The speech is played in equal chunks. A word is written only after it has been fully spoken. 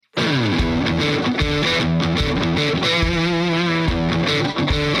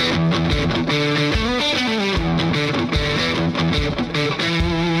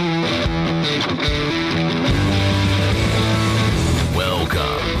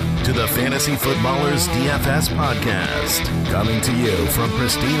to the Fantasy Footballers DFS podcast, coming to you from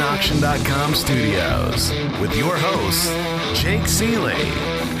pristineauction.com studios with your hosts, Jake Seeley,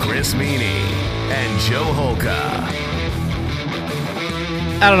 Chris Meany, and Joe Holka.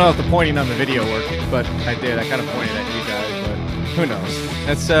 I don't know if the pointing on the video worked, but I did. I kind of pointed at you guys, but who knows?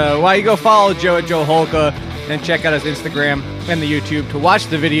 That's why you go follow Joe at Joe Holka and check out his Instagram and the YouTube to watch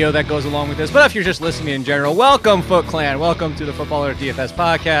the video that goes along with this. But if you're just listening in general, welcome, Foot Clan. Welcome to the Footballer DFS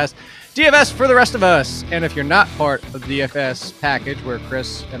podcast. DFS for the rest of us. And if you're not part of the DFS package, where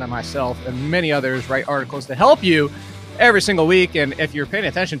Chris and myself and many others write articles to help you every single week, and if you're paying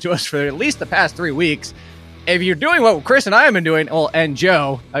attention to us for at least the past 3 weeks, if you're doing what Chris and I have been doing, and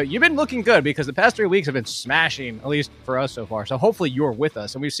Joe, you've been looking good because the past 3 weeks have been smashing, at least for us so far. So hopefully you're with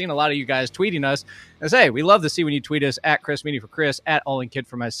us. And we've seen a lot of you guys tweeting us and say, we love to see when you tweet us at Chris Meany for Chris, at All In Kid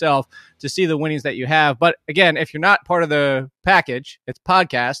for myself, to see the winnings that you have. But again, if you're not part of the package, it's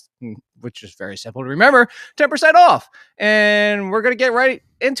podcast, which is very simple to remember, 10% off. And we're going to get right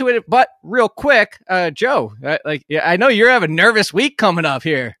into it. But real quick, Joe, I know you have a nervous week coming up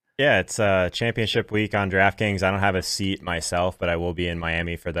here. Yeah, it's championship week on DraftKings. I don't have a seat myself, but I will be in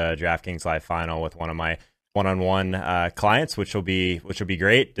Miami for the DraftKings Live Final with one of my one-on-one clients, which will be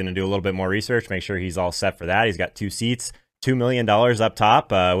great. Going to do a little bit more research, make sure he's all set for that. He's got 2 seats, $2 million up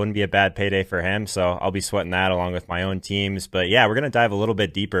top. Wouldn't be a bad payday for him, so I'll be sweating that along with my own teams. But yeah, we're going to dive a little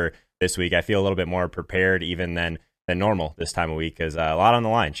bit deeper this week. I feel a little bit more prepared even than normal this time of week because a lot on the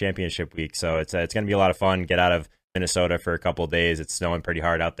line, championship week. So it's going to be a lot of fun. Get out of Minnesota for a couple of days. It's snowing pretty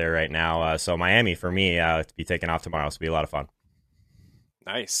hard out there right now. So Miami for me to be taking off tomorrow. So it'll be a lot of fun.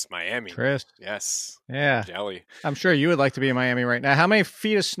 Nice. Miami. Chris. Yes. Yeah. Jelly. I'm sure you would like to be in Miami right now. How many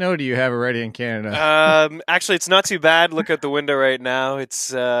feet of snow do you have already in Canada? Actually, it's not too bad. Look out the window right now.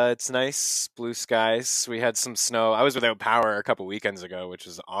 It's nice. Blue skies. We had some snow. I was without power a couple weekends ago, which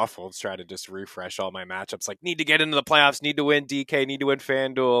was awful. To try to just refresh all my matchups. Like, need to get into the playoffs, need to win DK, need to win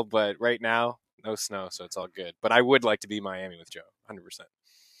FanDuel. But right now, no snow, so it's all good. But I would like to be Miami with Joe, 100%.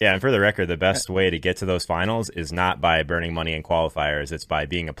 Yeah, and for the record, the best way to get to those finals is not by burning money in qualifiers. It's by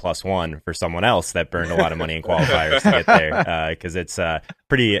being a +1 for someone else that burned a lot of money in qualifiers to get there, because it's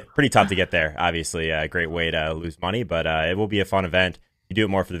pretty tough to get there. Obviously, a great way to lose money, but it will be a fun event. You do it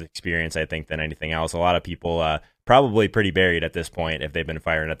more for the experience, I think, than anything else. A lot of people probably pretty buried at this point if they've been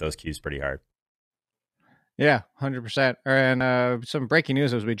firing at those cues pretty hard. Yeah, 100%. And some breaking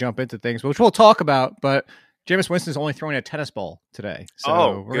news as we jump into things, which we'll talk about, but Jameis Winston's only throwing a tennis ball today.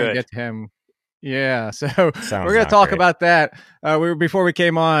 So we're going to get to him. Yeah, so we're going to talk about that. Before we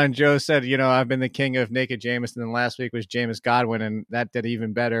came on, Joe said, I've been the king of naked Jameis, and then last week was Jameis Godwin, and that did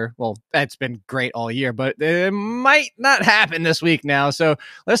even better. Well, that's been great all year, but it might not happen this week now. So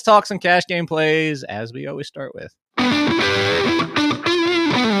let's talk some cash game plays, as we always start with.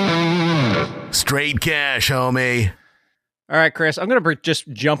 Straight cash, homie. All right, Chris, I'm going to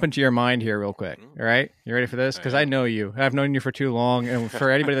just jump into your mind here real quick. All right? You ready for this? Because I know you. I've known you for too long. And for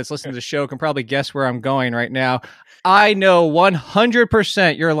anybody that's listening to the show can probably guess where I'm going right now. I know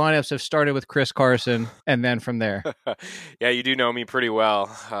 100% your lineups have started with Chris Carson and then from there. Yeah, you do know me pretty well.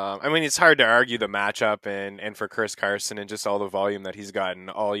 It's hard to argue the matchup and for Chris Carson and just all the volume that he's gotten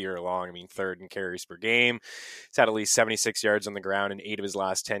all year long. Third in carries per game. He's had at least 76 yards on the ground in 8 of his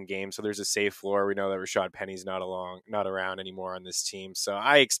last 10 games. So there's a safe floor. We know that Rashad Penny's not around anymore on this team. So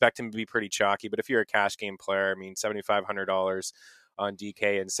I expect him to be pretty chalky. But if you're a cash game player, $7,500 on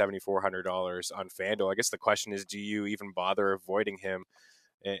DK and $7,400 on FanDuel. I guess the question is, do you even bother avoiding him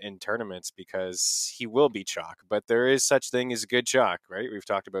in tournaments? Because he will be chalk, but there is such thing as good chalk, right? We've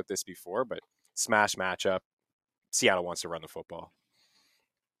talked about this before, but smash matchup. Seattle wants to run the football.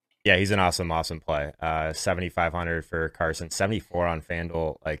 Yeah, he's an awesome play. 7,500 for Carson, 74 on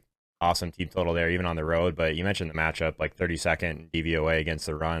FanDuel. Like, awesome team total there, even on the road. But you mentioned the matchup, like 32nd DVOA against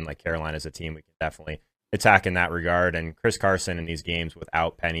the run. Like, Carolina's a team we can definitely attack in that regard. And Chris Carson in these games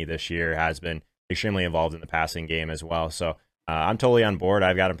without Penny this year has been extremely involved in the passing game as well. So I'm totally on board.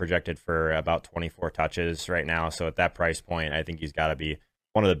 I've got him projected for about 24 touches right now. So at that price point, I think he's got to be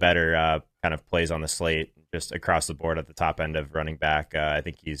one of the better kind of plays on the slate, just across the board at the top end of running back. I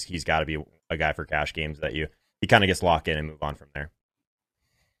think he's got to be a guy for cash games that he kind of gets locked in and move on from there.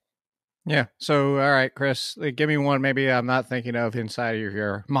 Yeah. So, all right, Chris, give me one maybe I'm not thinking of inside of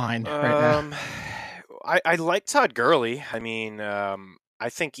your mind right now. I like Todd Gurley. I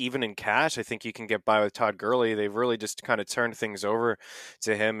think even in cash, I think you can get by with Todd Gurley. They've really just kind of turned things over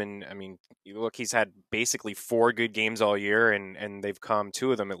to him. And look, he's had basically 4 good games all year, and they've come,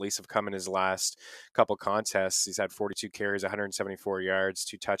 2 of them at least have come in his last couple contests. He's had 42 carries, 174 yards,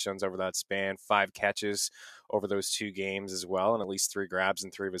 2 touchdowns over that span, 5 catches over those 2 games as well, and at least 3 grabs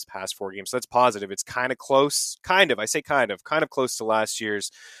in 3 of his past 4 games. So that's positive. It's kind of close, I say kind of close to last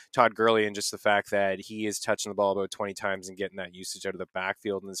year's Todd Gurley, and just the fact that he is touching the ball about 20 times and getting that usage out of the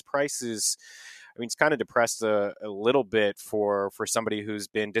backfield. And his price is, it's kind of depressed a little bit for somebody who's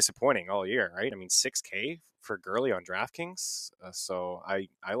been disappointing all year, right? $6K for Gurley on DraftKings. So I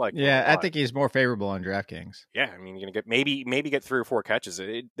like. Yeah, I think he's more favorable on DraftKings. Yeah, you're gonna get maybe get 3 or 4 catches.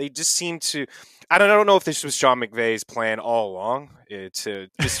 They just seem to. I don't know if this was Sean McVay's plan all along to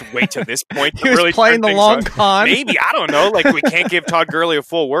just wait to this point. He was really playing the long con. Maybe, I don't know. Like, we can't give Todd Gurley a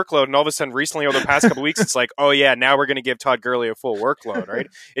full workload, and all of a sudden, recently over the past couple of weeks, it's like, oh yeah, now we're gonna give Todd Gurley a full workload, right?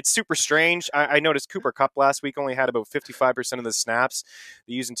 It's super strange. I noticed Cooper Kupp last week only had about 55% of the snaps.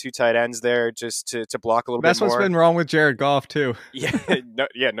 They're using 2 tight ends there just to block a little bit more. That's what's been wrong with Jared Goff too.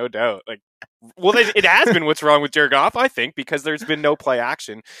 No doubt. Well, it has been what's wrong with Jared Goff, I think, because there's been no play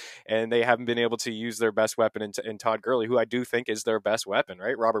action, and they haven't been able to use their best weapon in Todd Gurley, who I do think is their best weapon,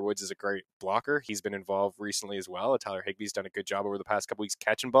 right? Robert Woods is a great blocker. He's been involved recently as well. Tyler Higbee's done a good job over the past couple weeks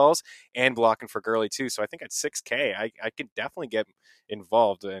catching balls and blocking for Gurley too. So I think at $6K, I could definitely get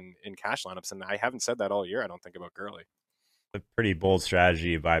involved in cash lineups, and I haven't said that all year, I don't think, about Gurley. A pretty bold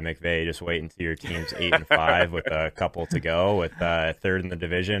strategy by McVay. Just wait until your team's 8-5 with a couple to go, with third in the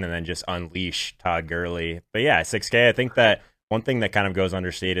division, and then just unleash Todd Gurley. But yeah, 6K. I think that one thing that kind of goes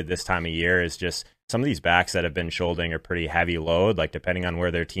understated this time of year is just some of these backs that have been shouldering a pretty heavy load. Like, depending on where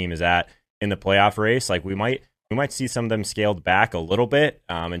their team is at in the playoff race, like we might see some of them scaled back a little bit.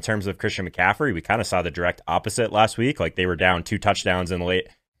 In terms of Christian McCaffrey, we kind of saw the direct opposite last week. Like, they were down 2 touchdowns in the late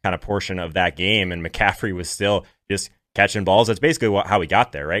kind of portion of that game, and McCaffrey was still just catching balls. That's basically how he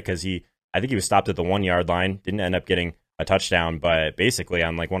got there, right? Because I think he was stopped at the 1 yard line, didn't end up getting a touchdown, but basically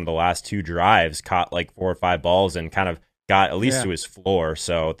on like one of the last 2 drives, caught like 4 or 5 balls and kind of got at least to his floor.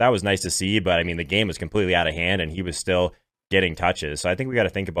 So that was nice to see. But the game was completely out of hand, and he was still getting touches. So I think we got to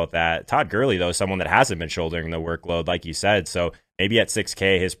think about that. Todd Gurley, though, is someone that hasn't been shouldering the workload, like you said. So maybe at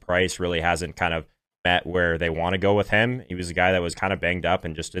 6K, his price really hasn't kind of met where they want to go with him. He was a guy that was kind of banged up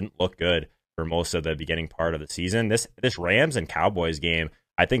and just didn't look good for most of the beginning part of the season. This Rams and Cowboys game,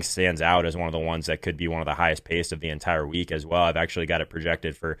 I think, stands out as one of the ones that could be one of the highest paced of the entire week as well. I've actually got it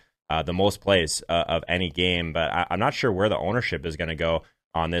projected for the most plays of any game, but I'm not sure where the ownership is going to go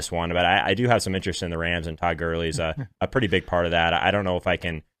on this one. But I do have some interest in the Rams, and Todd Gurley is a pretty big part of that. I don't know if I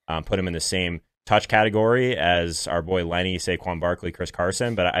can put him in the same touch category as our boy Lenny, Saquon Barkley, Chris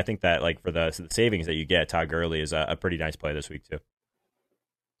Carson, but I think that, like, for the savings that you get, Todd Gurley is a pretty nice play this week too.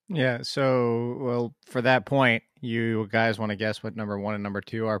 Yeah, so, well, for that point, you guys want to guess what number 1 and number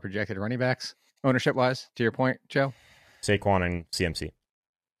 2 are projected running backs, ownership-wise, to your point, Joe? Saquon and CMC.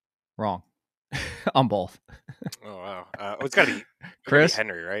 Wrong. On both. Oh, wow. It's got to be Chris?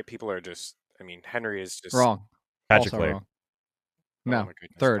 Henry, right? People are just, Henry is just... Wrong. Patrick also Laird. wrong. No, oh my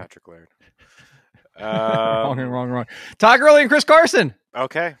goodness, third. Patrick Laird. Wrong. Todd Gurley and Chris Carson.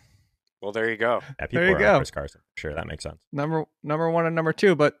 Okay. Well, there you go. Yeah, people There you are go. on Chris Carson. Sure, that makes sense. Number 1 and number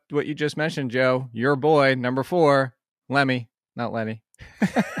 2, but what you just mentioned, Joe, your boy, number 4, Lemmy, not Lenny.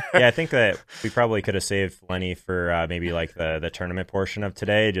 Yeah, I think that we probably could have saved Lenny for maybe like the tournament portion of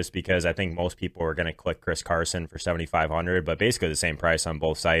today, just because I think most people are going to click Chris Carson for 7,500, but basically the same price on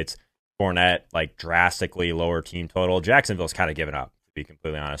both sites. Fournette, like, drastically lower team total. Jacksonville's kind of given up, to be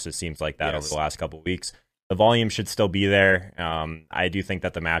completely honest. It seems like that over the last couple of weeks. The volume should still be there. I do think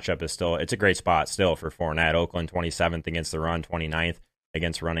that the matchup is it's a great spot still for Fournette. Oakland 27th against the run, 29th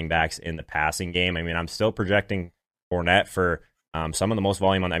against running backs in the passing game. I'm still projecting Fournette for some of the most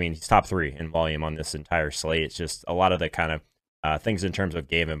volume on. He's top 3 in volume on this entire slate. It's just a lot of the kind of things in terms of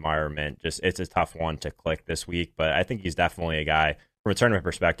game environment. Just it's a tough one to click this week, but I think he's definitely a guy from a tournament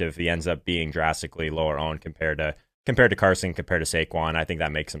perspective. He ends up being drastically lower owned compared to Carson, compared to Saquon. I think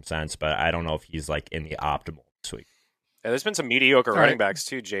that makes some sense, but I don't know if he's like in the optimal this week. Yeah, there's been some mediocre running backs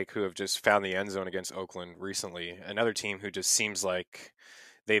too, Jake, who have just found the end zone against Oakland recently. Another team who just seems like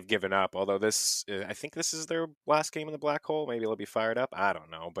they've given up. Although I think this is their last game in the black hole. Maybe they'll be fired up. I don't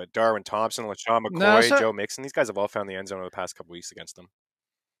know. But Darwin Thompson, LaShawn McCoy, Joe Mixon, these guys have all found the end zone over the past couple weeks against them.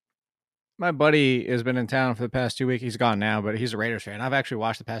 My buddy has been in town for the past 2 weeks. He's gone now, but he's a Raiders fan. I've actually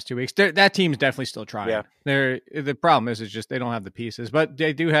watched the past 2 weeks. That team's definitely still trying. Yeah. The problem is just they don't have the pieces, but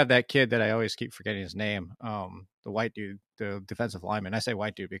they do have that kid that I always keep forgetting his name. The white dude, the defensive lineman. I say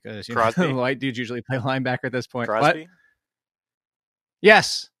white dude because the white dudes usually play linebacker at this point. Crosby?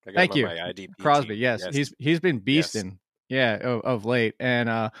 Yes. Thank you. Crosby. Team. Yes. He's been beasting. Yes. Of late. And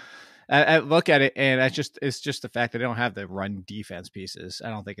I look at it, and it's just the fact that they don't have the run defense pieces. I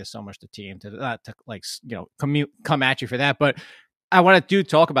don't think it's so much the team to come at you for that. But I want to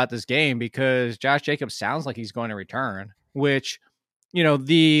talk about this game because Josh Jacobs sounds like he's going to return, which,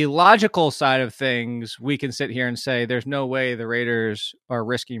 the logical side of things, we can sit here and say there's no way the Raiders are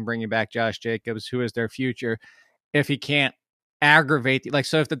risking bringing back Josh Jacobs, who is their future, if he can't aggravate.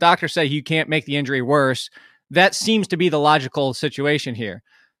 So if the doctor say you can't make the injury worse, that seems to be the logical situation here.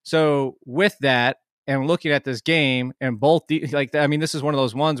 So with that, and looking at this game and both this is one of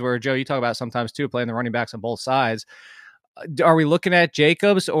those ones where, Joe, you talk about sometimes too, playing the running backs on both sides. Are we looking at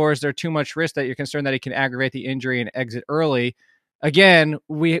Jacobs, or is there too much risk that you're concerned that he can aggravate the injury and exit early? Again,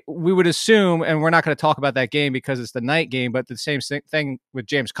 we would assume, and we're not going to talk about that game because it's the night game, but the same thing with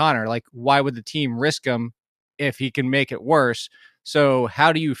James Conner. Like, why would the team risk him if he can make it worse? So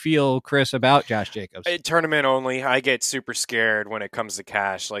how do you feel, Chris, about Josh Jacobs? Tournament only. I get super scared when it comes to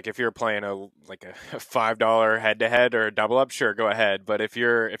cash. Like if you're playing a $5 head-to-head or a double up, sure, go ahead. But if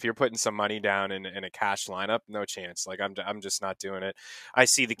you're putting some money down in a cash lineup, no chance. Like I'm just not doing it. I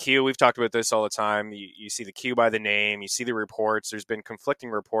see the queue. We've talked about this all the time. You see the queue by the name. You see the reports. There's been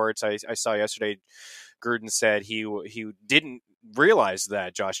conflicting reports. I saw yesterday Gruden said he didn't realize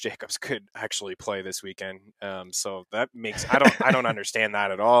that Josh Jacobs could actually play this weekend. So that makes I don't understand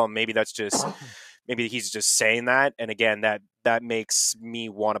that at all. Maybe he's just saying that. And again, that makes me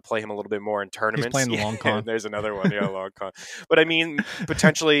want to play him a little bit more in tournaments. He's playing the long con. There's another one, long con. But I mean,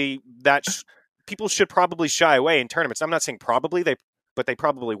 potentially people should probably shy away in tournaments. I'm not saying probably but they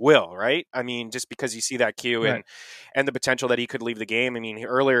probably will, right? I mean, just because you see that queue right, and the potential that he could leave the game. I mean,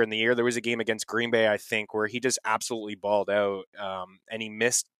 earlier in the year, there was a game against Green Bay, I think, where he just absolutely balled out, and he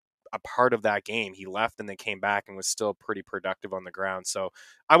missed a part of that game. He left and then came back and was still pretty productive on the ground. So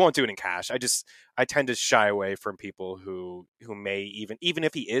I won't do it in cash. I tend to shy away from people who may even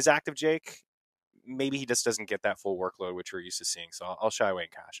if he is active, Jake, maybe he just doesn't get that full workload, which we're used to seeing. So I'll shy away in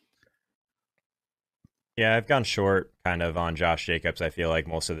cash. Yeah, I've gone short kind of on Josh Jacobs, I feel like,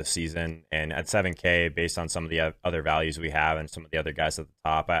 most of the season. And at 7K, based on some of the other values we have and some of the other guys at the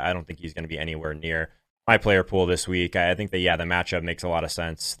top, I don't think he's going to be anywhere near my player pool this week. I think that, the matchup makes a lot of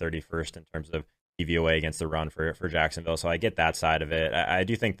sense, 31st in terms of DVOA against the run for Jacksonville. So I get that side of it. I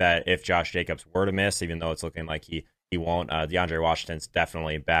do think that if Josh Jacobs were to miss, even though it's looking like he won't, DeAndre Washington's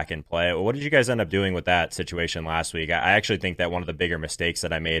definitely back in play. What did you guys end up doing with that situation last week? I actually think that one of the bigger mistakes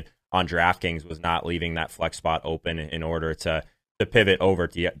that I made on DraftKings was not leaving that flex spot open in order to pivot over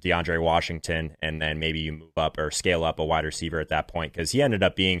to DeAndre Washington, and then maybe you move up or scale up a wide receiver at that point, because he ended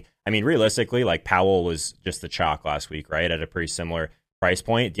up being, I mean, realistically, like Powell was just the chalk last week, right, at a pretty similar price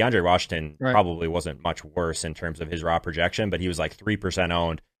point. DeAndre Washington probably wasn't much worse in terms of his raw projection, but he was like 3%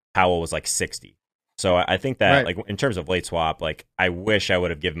 owned. Powell was like 60. So I think that, like, in terms of late swap, like, I wish I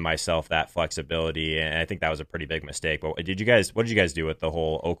would have given myself that flexibility, and I think that was a pretty big mistake. But what did you guys do with the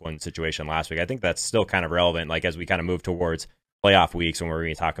whole Oakland situation last week? I think that's still kind of relevant, like, as we kind of move towards playoff weeks when we're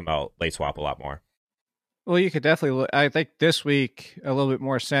going to be talking about late swap a lot more. Well, you could definitely, I think this week a little bit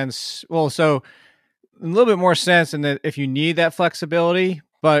more sense. Well, so a little bit more sense in that if you need that flexibility,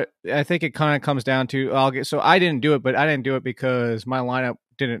 but I think it kind of comes down to, I didn't do it, but I didn't do it because my lineup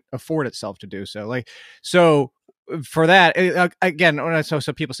didn't afford itself to do so. So for that, again,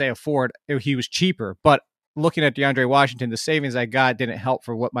 so people say afford, he was cheaper, but looking at DeAndre Washington, the savings I got didn't help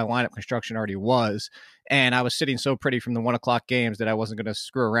for what my lineup construction already was. And I was sitting so pretty from the 1 o'clock games that I wasn't going to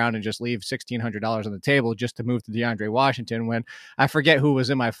screw around and just leave $1,600 on the table just to move to DeAndre Washington when I forget who was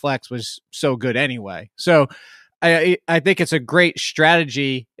in my flex was so good anyway. So I think it's a great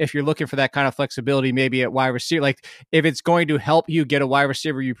strategy if you're looking for that kind of flexibility, maybe at wide receiver. Like, if it's going to help you get a wide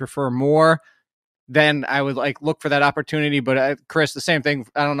receiver you prefer more, then I would look for that opportunity. But Chris, the same thing.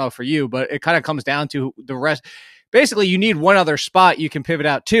 I don't know for you, but it kind of comes down to the rest. Basically, you need one other spot you can pivot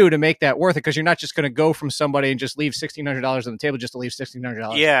out to make that worth it, because you're not just going to go from somebody and just leave $1,600 on the table just to leave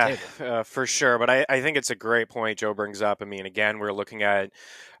 $1,600. Yeah, for sure. But I think it's a great point Joe brings up. I mean, again, we're looking at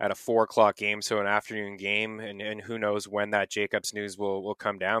a 4 o'clock game, so an afternoon game, and who knows when that Jacobs news will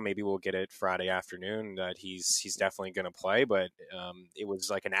come down. Maybe we'll get it Friday afternoon that he's definitely going to play. But it was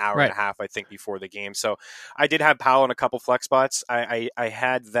like an hour and a half, I think, before the game. So I did have Powell in a couple flex spots. I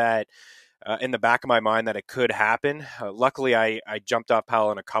had that in the back of my mind that it could happen. Luckily, I jumped off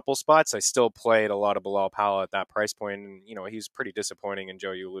Powell in a couple spots. I still played a lot of Bilal Powell at that price point, and he was pretty disappointing. And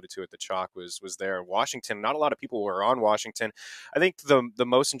Joe, you alluded to it, the chalk was there. Washington, not a lot of people were on Washington. I think the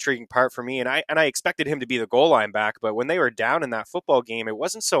most intriguing part for me, and I expected him to be the goal line back, but when they were down in that football game, it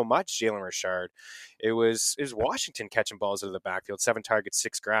wasn't so much Jalen Richard. it was Washington catching balls out of the backfield, 7 targets,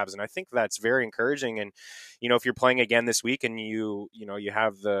 6 grabs. And I think that's very encouraging. And, if you're playing again this week and you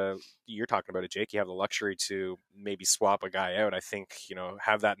have you're talking about it, Jake, you have the luxury to maybe swap a guy out. I think,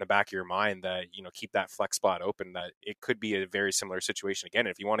 have that in the back of your mind that, keep that flex spot open, that it could be a very similar situation again.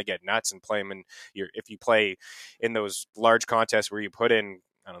 If you want to get nuts and play him if you play in those large contests where you put in,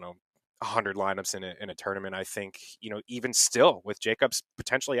 I don't know, 100 lineups in a tournament, I think, even still with Jacobs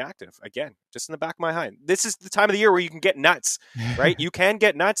potentially active, again, just in the back of my mind, this is the time of the year where you can get nuts, right? You can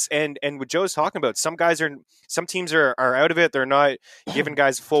get nuts. And what Joe's talking about, some teams are out of it. They're not giving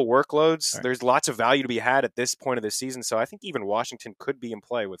guys full workloads. Right. There's lots of value to be had at this point of the season. So I think even Washington could be in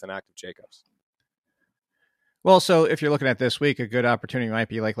play with an active Jacobs. Well, so if you're looking at this week, a good opportunity might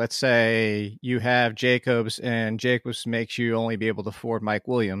be like, let's say you have Jacobs and Jacobs makes you only be able to afford Mike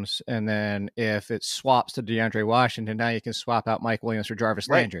Williams. And then if it swaps to DeAndre Washington, now you can swap out Mike Williams for Jarvis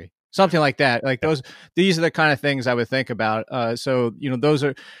Landry, something like that. Like these are the kind of things I would think about. So, those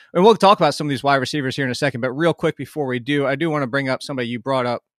are, and we'll talk about some of these wide receivers here in a second, but real quick before we do, I do want to bring up somebody you brought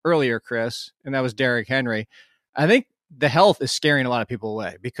up earlier, Chris, and that was Derrick Henry. I think the health is scaring a lot of people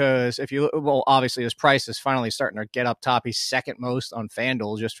away because obviously his price is finally starting to get up top. He's second most on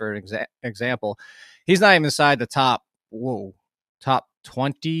FanDuel, just for an example. He's not even inside the top 20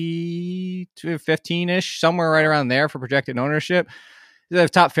 to 15-ish, somewhere right around there for projected ownership. The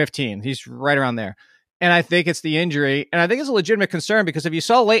top 15. He's right around there. And I think it's the injury. And I think it's a legitimate concern because if you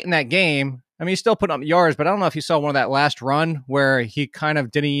saw late in that game, I mean, he's still putting up yards, but I don't know if you saw one of that last run where he kind of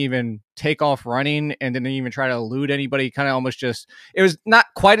didn't even take off running and didn't even try to elude anybody. Kind of almost it was not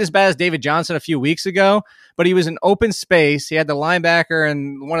quite as bad as David Johnson a few weeks ago, but he was in open space. He had the linebacker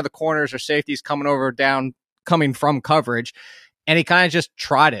and one of the corners or safeties coming from coverage, and he kind of just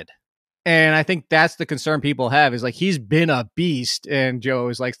trotted. And I think that's the concern people have is like, he's been a beast, and Joe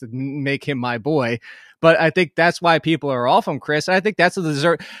always likes to make him my boy. But I think that's why people are off him, Chris. I think that's the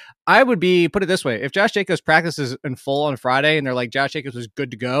dessert. I would put it this way. If Josh Jacobs practices in full on Friday and they're like, Josh Jacobs was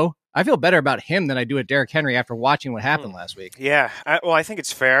good to go, I feel better about him than I do at Derrick Henry after watching what happened last week. Yeah. I think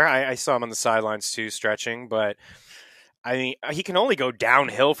it's fair. I saw him on the sidelines too, stretching, but I mean, he can only go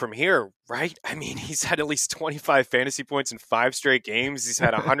downhill from here, right? I mean, he's had at least 25 fantasy points in 5 straight games. He's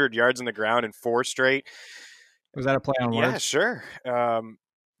had 100 yards on the ground in 4 straight. Was that a play on words? Yeah, sure.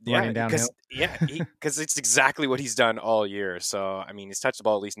 Because it's exactly what he's done all year. So, I mean, he's touched the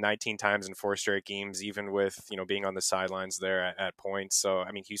ball at least 19 times in 4 straight games, even with, being on the sidelines there at points. So,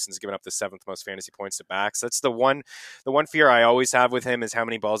 I mean, Houston's given up the 7th most fantasy points to backs. That's the one fear I always have with him is how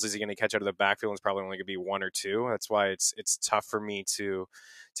many balls is he going to catch out of the backfield? It's probably only going to be 1 or 2. That's why it's tough for me to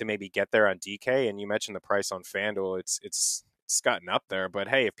maybe get there on DK. And you mentioned the price on FanDuel. It's gotten up there, but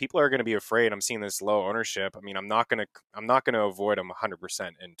hey, if people are going to be afraid, I'm seeing this low ownership. I mean, I'm not going to avoid him 100%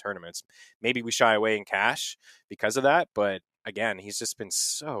 in tournaments. Maybe we shy away in cash because of that, but again, he's just been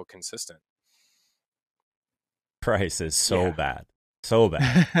so consistent. Price is so bad.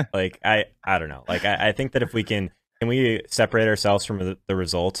 Like I don't know. Like I think that if we can we separate ourselves from the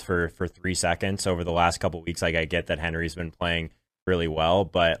results for 3 seconds over the last couple of weeks? Like I get that Henry's been playing really well,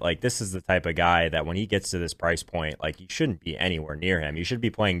 but like this is the type of guy that when he gets to this price point, like you shouldn't be anywhere near him. You should be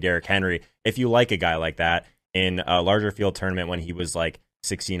playing Derrick Henry if you like a guy like that in a larger field tournament when he was like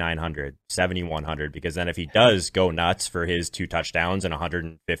 6,900, 7,100, because then if he does go nuts for his 2 touchdowns and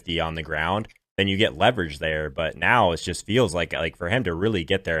 150 on the ground, then you get leverage there. But now it just feels like for him to really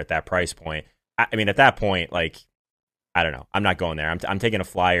get there at that price point, I mean, at that point, like, I don't know. I'm not going there. I'm taking a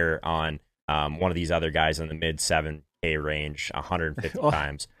flyer on one of these other guys in the mid 7K range 150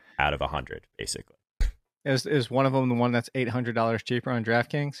 times out of 100, basically. Is one of them the one that's $800 cheaper on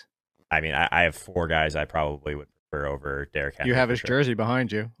DraftKings? I mean, I have 4 guys I probably would prefer over Derrick Henry. You have his jersey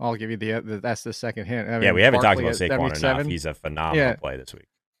behind you. I'll give you that's the second hint. I mean, we haven't talked about Saquon enough. He's a phenomenal play this week.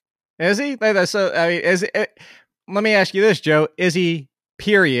 Is he? So, I mean, let me ask you this, Joe. Is he,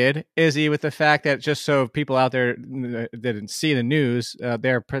 period? Is he, with the fact that, just so people out there didn't see the news,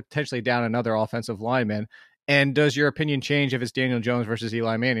 they're potentially down another offensive lineman? And does your opinion change if it's Daniel Jones versus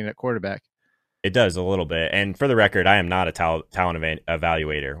Eli Manning at quarterback? It does a little bit. And for the record, I am not a talent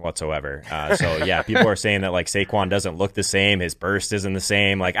evaluator whatsoever. So yeah, people are saying that like Saquon doesn't look the same. His burst isn't the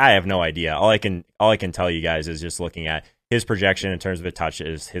same. Like I have no idea. All I can tell you guys is just looking at his projection in terms of the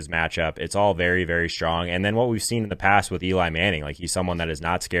touches, his matchup. It's all very, very strong. And then what we've seen in the past with Eli Manning, like he's someone that is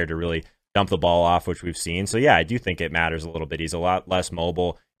not scared to really dump the ball off, which we've seen. So yeah, I do think it matters a little bit. He's a lot less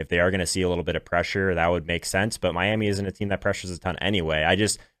mobile. If they are going to see a little bit of pressure, that would make sense. But Miami isn't a team that pressures a ton anyway.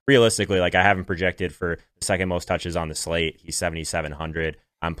 Realistically, like I haven't projected for the second most touches on the slate. He's 7,700.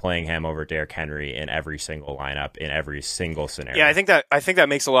 I'm playing him over Derrick Henry in every single lineup, in every single scenario. Yeah, I think that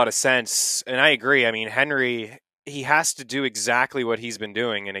makes a lot of sense, and I agree. I mean, Henry, he has to do exactly what he's been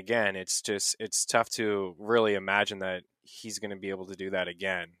doing, and again, it's tough to really imagine that he's going to be able to do that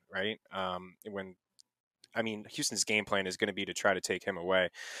again, right? Houston's game plan is going to be to try to take him away.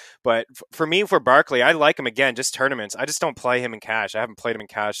 But for me, for Barkley, I like him again, just tournaments. I just don't play him in cash. I haven't played him in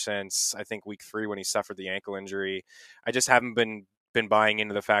cash since, I think, week 3 when he suffered the ankle injury. I just haven't been buying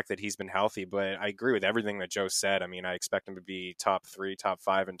into the fact that he's been healthy. But I agree with everything that Joe said. I mean, I expect him to be top 3, top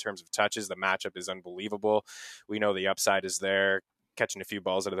 5 in terms of touches. The matchup is unbelievable. We know the upside is there. Catching a few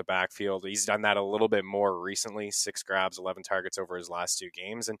balls out of the backfield. He's done that a little bit more recently. 6 grabs, 11 targets over his last 2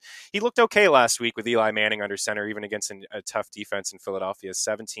 games. And he looked okay last week with Eli Manning under center, even against a tough defense in Philadelphia.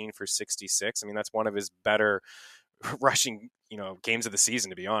 17 for 66. I mean, that's one of his better rushing, games of the season,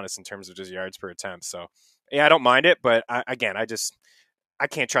 to be honest, in terms of just yards per attempt. So, yeah, I don't mind it. But I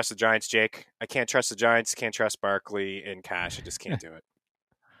can't trust the Giants, Jake. I can't trust the Giants. Can't trust Barkley in cash. I just can't do it.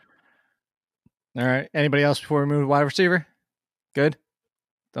 All right. Anybody else before we move to wide receiver? Good.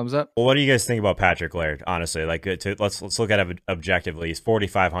 Thumbs up. Well, what do you guys think about Patrick Laird? Honestly, let's look at it objectively. He's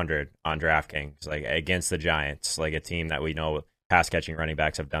 4,500 on DraftKings, like against the Giants, like a team that we know pass catching running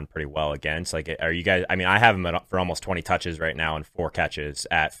backs have done pretty well against. Like, are you guys? I mean, I have him for almost 20 touches right now and 4 catches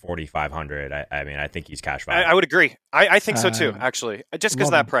at 4,500. I think he's cash value. I would agree. I think so too, actually, just because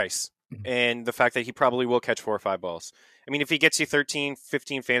of that price and the fact that he probably will catch 4 or 5 balls. I mean, if he gets you 13,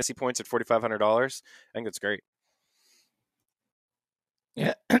 15 fantasy points at $4,500, I think that's great.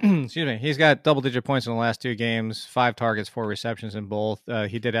 Yeah, excuse me. He's got double-digit points in the last 2 games, 5 targets, 4 receptions in both.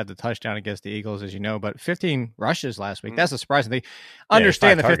 He did have the touchdown against the Eagles, as you know, but 15 rushes last week. That's a surprising thing.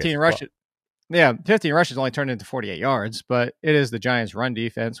 Understand the 15 rushes. Well. Yeah, 15 rushes only turned into 48 yards, but it is the Giants' run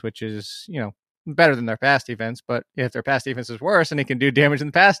defense, which is, better than their pass defense. But if their pass defense is worse and he can do damage in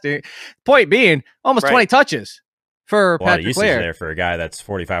the pass, point being, almost 20 touches. For Patrick Laird there for a guy that's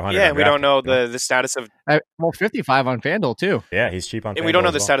 4,500. Yeah, we don't know the status of 55 on FanDuel too. Yeah, he's cheap on FanDuel. And we don't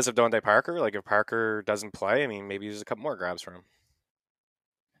know the status of Devontae Parker. Like if Parker doesn't play, I mean, maybe there's a couple more grabs for him.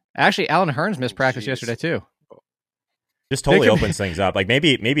 Actually, Alan Hearns missed practice yesterday too. Just totally opens things up. Like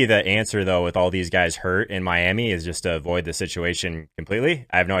maybe the answer though with all these guys hurt in Miami is just to avoid the situation completely.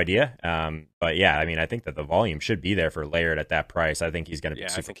 I have no idea. But yeah, I mean, I think that the volume should be there for Laird at that price. I think he's going to be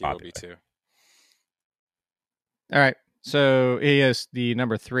super popular. He will be too. All right. So he is the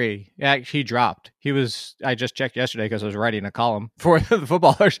number 3. He dropped. I just checked yesterday because I was writing a column for the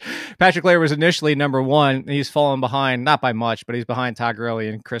footballers. Patrick Laird was initially number 1. He's fallen behind, not by much, but he's behind Todd Gurley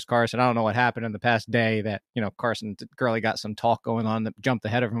and Chris Carson. I don't know what happened in the past day that, Carson Gurley got some talk going on that jumped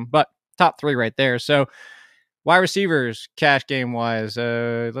ahead of him, but top 3 right there. So wide receivers, cash game wise,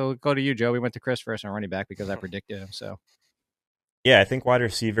 they'll go to you, Joe. We went to Chris first on running back because I predicted him. So. Yeah, I think wide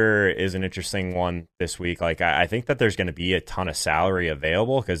receiver is an interesting one this week. Like, I think that there's going to be a ton of salary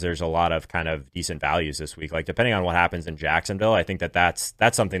available because there's a lot of kind of decent values this week. Like, depending on what happens in Jacksonville, I think that's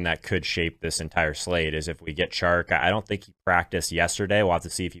something that could shape this entire slate. Is if we get Chark. I don't think he practiced yesterday. We'll have to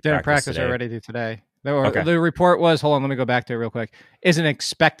see if he didn't practice already today. The report was, hold on, let me go back to it real quick, isn't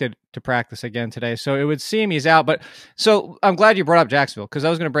expected to practice again today. So it would seem he's out. But so I'm glad you brought up Jacksonville because I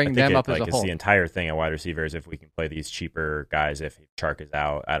was going to bring them up as a whole. It's the entire thing at wide receivers if we can play these cheaper guys if Chark is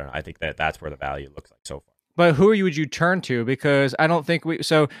out. I don't know. I think that's where the value looks like so far. But who would you turn to? Because I don't think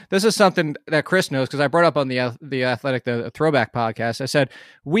so this is something that Chris knows because I brought up on the Athletic, the Throwback podcast. I said,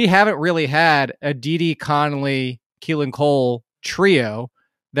 we haven't really had a Dede, Conley, Keelan Cole trio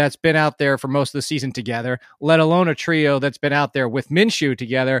that's been out there for most of the season together, let alone a trio that's been out there with Minshew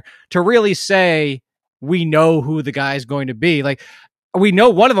together to really say we know who the guy's going to be. Like, we know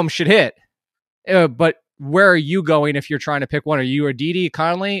one of them should hit, but where are you going if you're trying to pick one? Are you a Dede,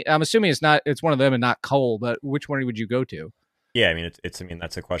 Conley? I'm assuming it's one of them and not Cole, but which one would you go to? Yeah, I mean,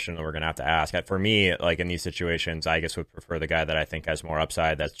 that's a question that we're going to have to ask. For me, like in these situations, I guess would prefer the guy that I think has more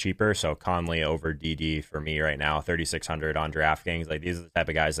upside that's cheaper. So Conley over Dede for me right now, 3,600 on DraftKings. Like these are the type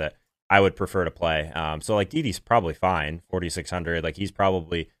of guys that I would prefer to play. So like Dede's probably fine, 4,600. Like he's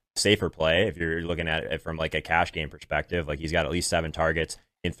probably safer play if you're looking at it from like a cash game perspective. Like he's got at least 7 targets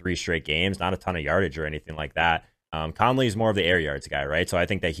in 3 straight games, not a ton of yardage or anything like that. Conley is more of the air yards guy, right? So I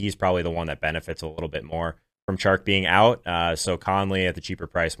think that he's probably the one that benefits a little bit more from Chark being out. So Conley at the cheaper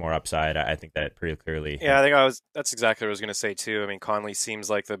price, more upside. I think that pretty clearly. Yeah, I think that's exactly what I was going to say too. I mean, Conley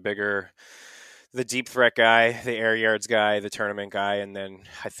seems like the deep threat guy, the air yards guy, the tournament guy, and then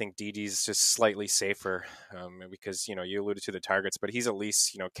I think Dede's just slightly safer because, you alluded to the targets, but he's at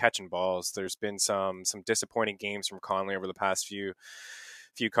least, catching balls. There's been some disappointing games from Conley over the past few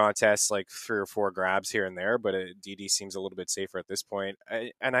few contests, like 3 or 4 grabs here and there, but DD seems a little bit safer at this point.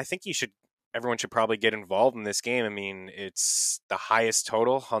 And I think everyone should probably get involved in this game. I mean, it's the highest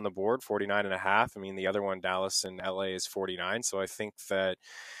total on the board, 49.5. I mean, the other one, Dallas and LA, is 49. So I think that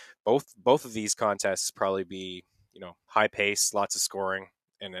both of these contests probably be, high pace, lots of scoring,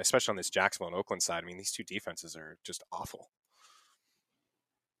 and especially on this Jacksonville and Oakland side. I mean, these two defenses are just awful.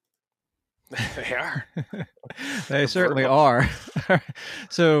 They are. They certainly are.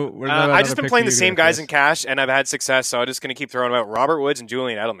 So I just been playing the same guys in cash, and I've had success. So I'm just going to keep throwing them out. Robert Woods and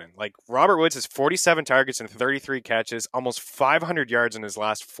Julian Edelman. Like, Robert Woods has 47 targets and 33 catches, almost 500 yards in his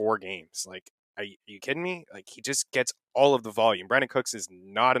last 4 games. Like, are you kidding me? Like, he just gets all of the volume. Brandon Cooks is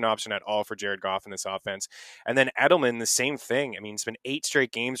not an option at all for Jared Goff in this offense. And then Edelman, the same thing. I mean, it's been 8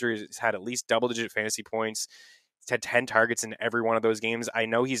 straight games where he's had at least double-digit fantasy points. He's had 10 targets in every one of those games. I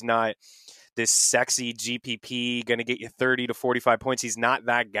know he's not this sexy GPP going to get you 30 to 45 points. He's not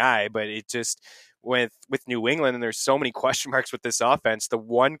that guy, but it just, with New England, and there's so many question marks with this offense, the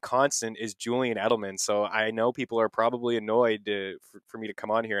one constant is Julian Edelman. So I know people are probably annoyed for me to come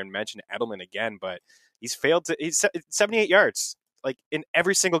on here and mention Edelman again, but he's 78 yards, like in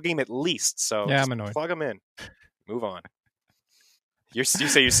every single game at least. So yeah, I'm annoyed. Plug him in. Move on. You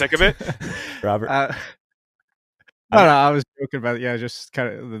say you're sick of it? Robert? No, I was joking about it. Yeah, just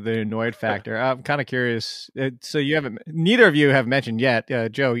kind of the annoyed factor. I'm kind of curious. So neither of you have mentioned yet.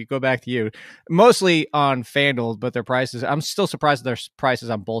 Joe, you go back to you. Mostly on FanDuel, but their prices. I'm still surprised at their prices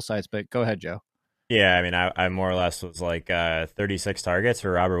on both sides. But go ahead, Joe. Yeah, I mean, I more or less was like 36 targets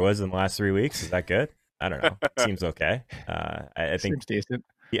for Robert Woods in the last 3 weeks. Is that good? I don't know. Seems okay. I think seems decent.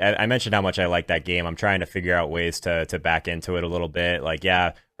 Yeah, I mentioned how much I like that game. I'm trying to figure out ways to back into it a little bit. Like,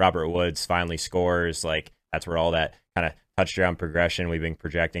 yeah, Robert Woods finally scores. Like, that's where all that kind of touchdown progression we've been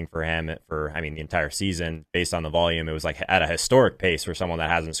projecting for him the entire season based on the volume. It was like at a historic pace for someone that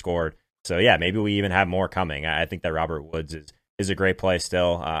hasn't scored. So yeah, maybe we even have more coming. I think that Robert Woods is a great play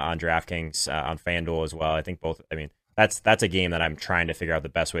still on DraftKings, on FanDuel as well. I think both. I mean, that's a game that I'm trying to figure out the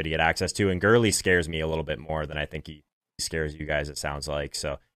best way to get access to. And Gurley scares me a little bit more than I think he scares you guys, it sounds like.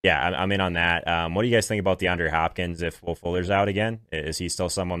 So yeah, I'm in on that. What do you guys think about DeAndre Hopkins if Will Fuller's out again? Is he still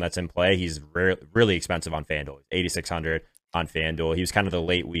someone that's in play? He's really expensive on FanDuel, 8,600 on FanDuel. He was kind of the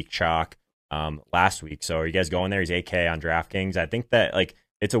late week chalk last week. So are you guys going there? He's 8K on DraftKings. I think that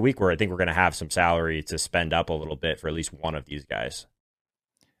it's a week where I think we're going to have some salary to spend up a little bit for at least one of these guys.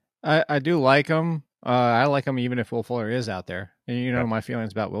 I do like him. I like him even if Will Fuller is out there. And you know my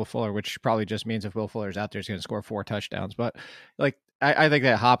feelings about Will Fuller, which probably just means if Will Fuller's out there, he's going to score 4 touchdowns. But I think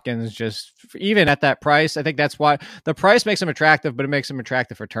that Hopkins, just even at that price, I think that's why the price makes him attractive, but it makes him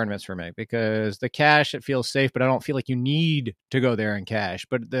attractive for tournaments for me because the cash, it feels safe, but I don't feel like you need to go there in cash.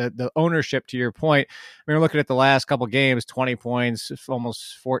 But the ownership, to your point, I mean, we're looking at the last couple games, 20 points,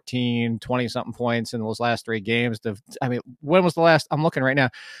 almost 14, 20 something points in those last 3 games. When was the last? I'm looking right now.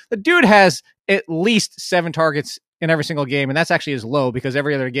 The dude has at least 7 targets in every single game, and that's actually his low because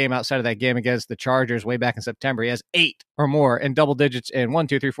every other game outside of that game against the Chargers way back in September, he has 8 or more in double digits in 1,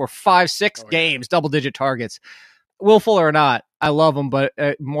 2, 3, 4, 5, 6 games, double-digit targets. Will Fuller or not, I love him, but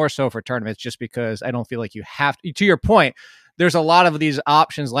more so for tournaments just because I don't feel like you have to your point, there's a lot of these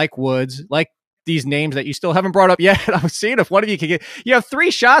options like Woods, like these names that you still haven't brought up yet. I'm seeing if one of you can get, you have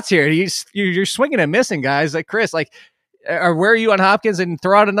 3 shots here. You're swinging and missing, guys. Like Chris, or where are you on Hopkins? And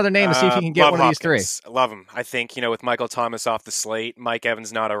throw out another name and see if you can get one of these 3. I love him. I think, with Michael Thomas off the slate, Mike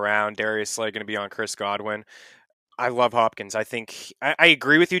Evans not around, Darius Slay going to be on Chris Godwin. I love Hopkins. I think I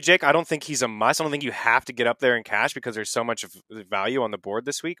agree with you, Jake. I don't think he's a must. I don't think you have to get up there in cash because there's so much of value on the board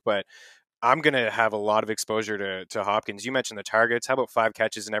this week, but I'm going to have a lot of exposure to Hopkins. You mentioned the targets. How about 5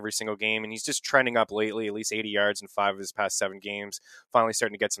 catches in every single game? And he's just trending up lately, at least 80 yards in 5 of his past 7 games. Finally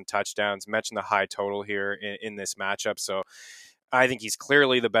starting to get some touchdowns. Mentioned the high total here in this matchup. So I think he's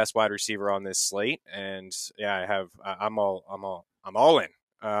clearly the best wide receiver on this slate. And yeah, I'm all in.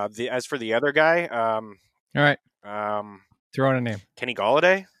 As for the other guy, all right. Throw out a name. Kenny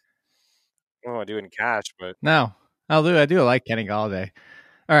Golladay. I do it in cash, but no, I do like Kenny Golladay.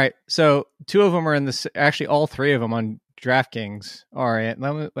 All right, so 2 of them are in this. Actually, all 3 of them on DraftKings are in.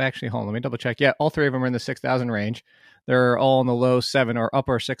 Let me double check. Yeah, all 3 of them are in the 6,000 range. They're all in the low 7 or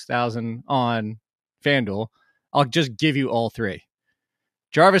upper 6,000 on FanDuel. I'll just give you all 3: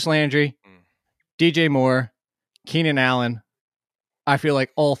 Jarvis Landry, DJ Moore, Keenan Allen. I feel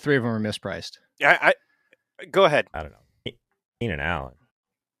like all 3 of them are mispriced. Yeah, go ahead. I don't know. Keenan Allen.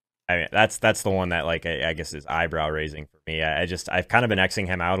 I mean, that's the one that I guess is eyebrow raising for me. I've kind of been Xing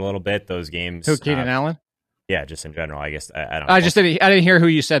him out a little bit. Those games. Who, Keenan Allen? Yeah, just in general. I guess I don't. I didn't hear who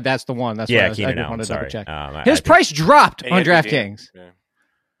you said. That's the one. That's Keenan Allen. Sorry. His price dropped on DraftKings. Yeah.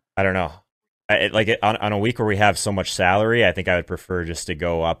 I don't know. On a week where we have so much salary, I think I would prefer just to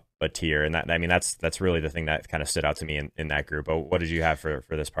go up a tier, and that's really the thing that kind of stood out to me in that group. But what did you have for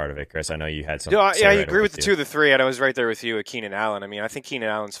this part of it, Chris? I know you had some. Yeah, I agree with the 2 of the 3, and I was right there with you at Keenan Allen. I mean, I think Keenan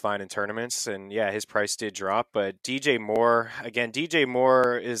Allen's fine in tournaments, and yeah, his price did drop. But DJ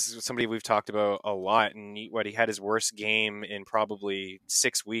Moore is somebody we've talked about a lot, and he had his worst game in probably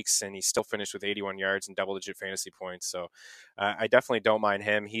 6 weeks, and he still finished with 81 yards and double-digit fantasy points. So I definitely don't mind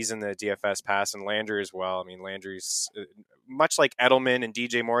him. He's in the DFS pass, and Landry as well. I mean, Landry's much like Edelman and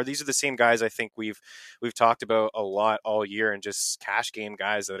DJ Moore. These are the same guys I think we've talked about a lot all year, and just cash game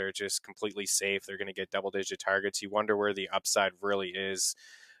guys that are just completely safe. They're going to get double-digit targets. You wonder where the upside really is,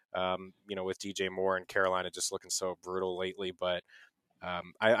 with DJ Moore and Carolina just looking so brutal lately. But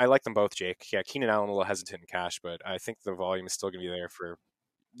I like them both, Jake. Yeah, Keenan Allen a little hesitant in cash, but I think the volume is still going to be there for.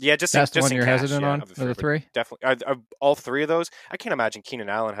 Yeah, just that's just the one you're cash, hesitant on. Of the 3, definitely. All 3 of those. I can't imagine Keenan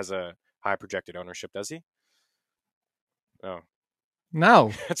Allen has a high projected ownership. Does he? Oh.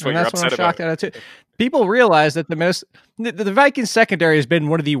 No, that's what I'm shocked at it too. People realize that the Vikings secondary has been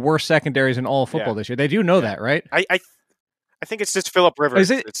one of the worst secondaries in all of football this year. They do know that, right? I think it's just Phillip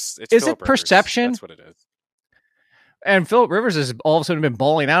Rivers. Is it Phillip perception? That's what it is. And Phillip Rivers has all of a sudden been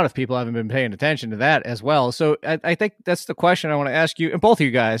balling out if people haven't been paying attention to that as well. So I think that's the question I want to ask you, and both of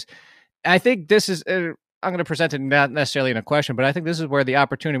you guys. I think this is, I'm going to present it not necessarily in a question, but I think this is where the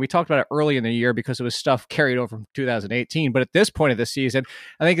opportunity, we talked about it early in the year because it was stuff carried over from 2018. But at this point of the season,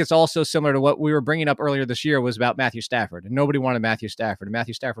 I think it's also similar to what we were bringing up earlier this year was about Matthew Stafford. And nobody wanted Matthew Stafford. And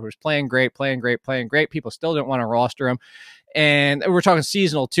Matthew Stafford was playing great. People still didn't want to roster him. And we're talking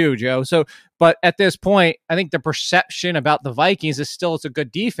seasonal too, Joe. So, but at this point, I think the perception about the Vikings is still it's a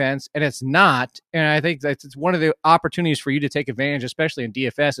good defense, and it's not. And I think that it's one of the opportunities for you to take advantage, especially in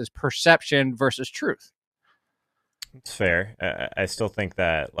DFS, is perception versus truth. It's fair. I still think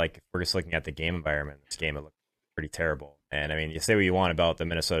that, like, if we're just looking at the game environment, this game it looked pretty terrible. And I mean, you say what you want about the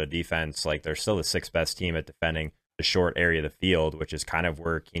Minnesota defense, like they're still the 6th best team at defending the short area of the field, which is kind of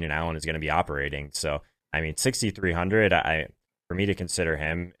where Keenan Allen is going to be operating. So, I mean, 6,300. For me to consider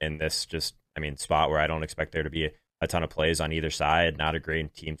him in this spot where I don't expect there to be a ton of plays on either side, not a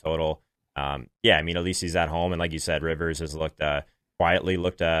great team total. Yeah, I mean, at least he's at home, and like you said, Rivers has quietly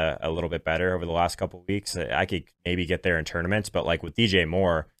looked a little bit better over the last couple of weeks. I could maybe get there in tournaments, but like with DJ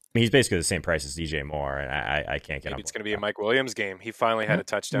Moore, I mean, he's basically the same price as DJ Moore, and I can't get. Maybe it's going to be a Mike Williams game. He finally had a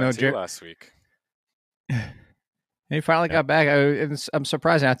touchdown last week. He finally got back. I'm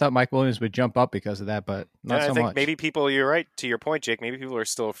surprised. I thought Mike Williams would jump up because of that, but not so much. I think maybe people, you're right, to your point, Jake, maybe people are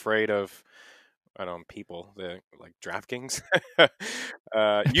still afraid of, like DraftKings.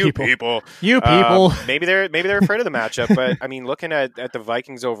 People. Maybe they're afraid of the matchup, but I mean, looking at the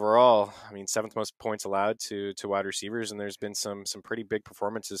Vikings overall, I mean, 7th most points allowed to wide receivers, and there's been some pretty big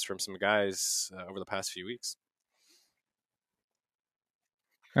performances from some guys over the past few weeks.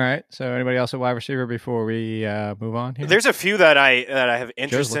 All right. So, anybody else a wide receiver before we move on here? There's a few that I have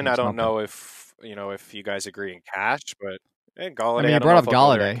interest in. I don't know if you guys agree in cash, but Golladay. I mean, you brought up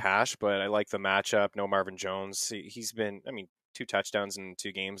Golladay in cash, but I like the matchup. No Marvin Jones. He's been, 2 touchdowns in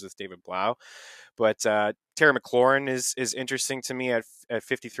 2 games with David Blau, but Terry McLaurin is interesting to me at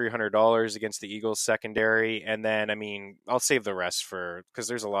 $5,300 against the Eagles secondary, and then I'll save the rest because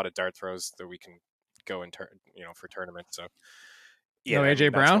there's a lot of dart throws that we can go in for tournaments. So. Yeah, no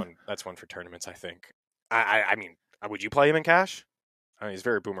AJ Brown. That's one for tournaments, I think. I mean, would you play him in cash? He's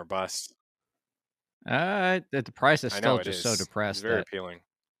very boomer bust. The price is still just so depressed. It's very appealing.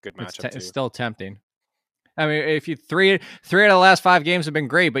 Good matchup. It's still tempting. I mean, if you three out of the last 5 games have been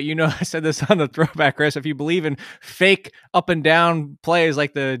great, but I said this on the throwback, Chris. If you believe in fake up and down plays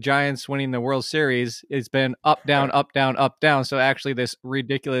like the Giants winning the World Series, it's been up, down, up, down, up, down. So actually, this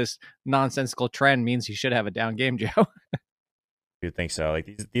ridiculous, nonsensical trend means you should have a down game, Joe. You think so?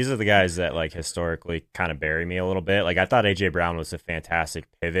 Like these are the guys that like historically kind of bury me a little bit. Like I thought AJ Brown was a fantastic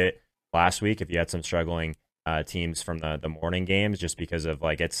pivot last week. If you had some struggling teams from the morning games, just because of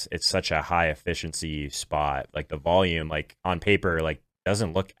like it's such a high efficiency spot. Like the volume, like on paper, like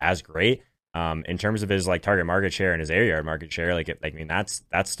doesn't look as great. In terms of his like target market share and his air yard market share, that's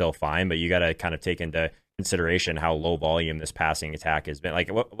still fine. But you got to kind of take into consideration how low volume this passing attack has been. Like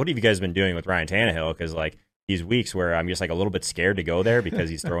what have you guys been doing with Ryan Tannehill? Because like these weeks where I'm just like a little bit scared to go there because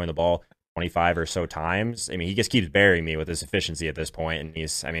he's throwing the ball 25 or so times. I mean, he just keeps burying me with his efficiency at this point, and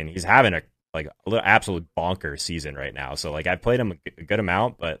he's having a little absolute bonker season right now. So like I've played him a good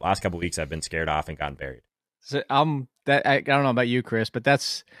amount, but last couple of weeks I've been scared off and gotten buried. So I don't know about you, Chris, but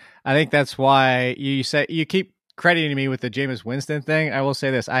I think that's why you keep crediting me with the Jameis Winston thing. I will say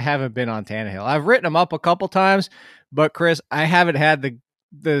this: I haven't been on Tannehill. I've written him up a couple times, but Chris, I haven't had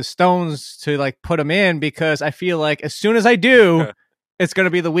the stones to like put him in, because I feel like as soon as I do, it's going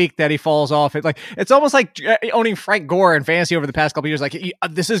to be the week that he falls off. It's almost like owning Frank Gore in fantasy over the past couple of years. Like,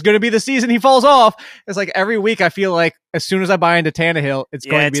 this is going to be the season he falls off. It's like every week I feel like as soon as I buy into Tannehill, it's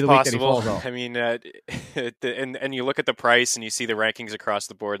going to be the week that he falls off. I mean, and you look at the price and you see the rankings across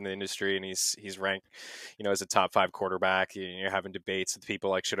the board in the industry, and he's ranked, as a top 5 quarterback. You're having debates with people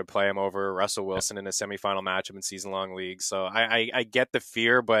like, should I play him over Russell Wilson in a semifinal matchup in season-long leagues? So I get the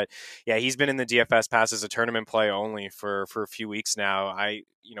fear, but yeah, he's been in the DFS pass as a tournament play only for a few weeks now.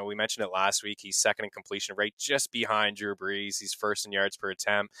 We mentioned it last week. He's second in completion rate, just behind Drew Brees. He's first in yards per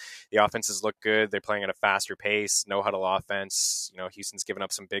attempt. The offenses look good. They're playing at a faster pace, no huddle offense. Houston's given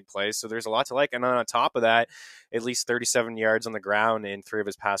up some big plays, so there's a lot to like. And on top of that, at least 37 yards on the ground in 3 of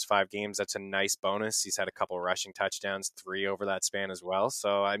his past 5 games. That's a nice bonus. He's had a couple rushing touchdowns, 3 over that span as well.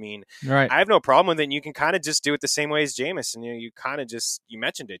 So, I mean, right. I have no problem with it. And you can kind of just do it the same way as Jameis. And you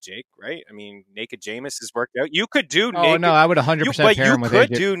mentioned it, Jake, right? I mean, naked Jameis has worked out. You could do naked. Oh, no, I would 100% pair him with you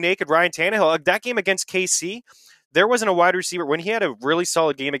could do naked Ryan Tannehill. That game against KC, there wasn't a wide receiver. When he had a really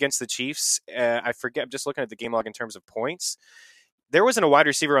solid game against the Chiefs, I forget, I'm just looking at the game log in terms of points, there wasn't a wide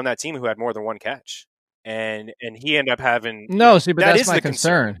receiver on that team who had more than 1 catch. And he ended up having... No, see, but that's my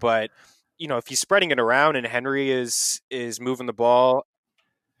concern. But, if he's spreading it around and Henry is moving the ball...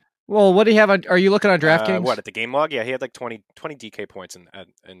 Well, what do you have on... Are you looking on DraftKings? At the game log? Yeah, he had like 20 DK points in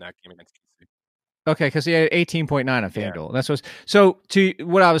that game against KC. Okay, because he had 18.9 on FanDuel. Yeah. That's what. So to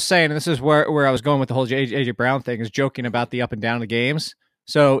what I was saying, and this is where I was going with the whole AJ Brown thing, is joking about the up and down of games.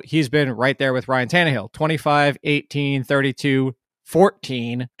 So he's been right there with Ryan Tannehill, 25, 18, 32,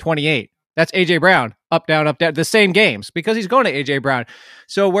 14, 28. That's AJ Brown, up, down, the same games, because he's going to AJ Brown.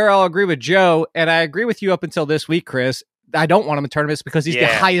 So where I'll agree with Joe, and I agree with you up until this week, Chris, I don't want him in tournaments because he's the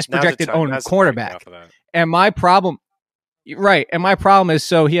highest projected owned quarterback. And my problem... Right. And my problem is,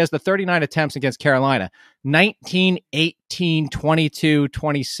 so he has the 39 attempts against Carolina, 19, 18, 22,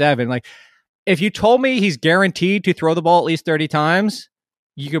 27. Like, if you told me he's guaranteed to throw the ball at least 30 times,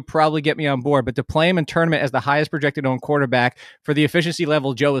 you could probably get me on board. But to play him in tournament as the highest projected owned quarterback for the efficiency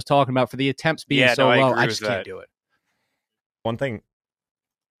level Joe was talking about, for the attempts being low, I just can't do it. One thing,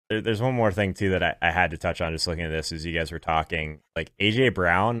 there's one more thing too that I had to touch on just looking at this as you guys were talking. Like AJ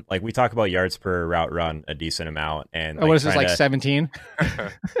Brown, like we talk about yards per route run a decent amount, and what is this, like 17?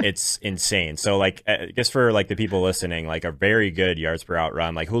 It's insane. So like just for like the people listening, like a very good yards per route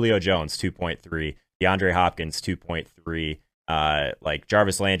run, like Julio Jones 2.3, DeAndre Hopkins 2.3, like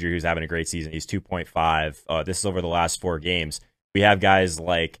Jarvis Landry, who's having a great season, he's 2.5. This is over the last 4 games. We have guys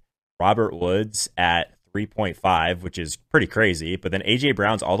like Robert Woods at 3.5, which is pretty crazy, but then AJ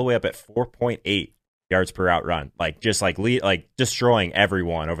Brown's all the way up at 4.8 yards per route run, like destroying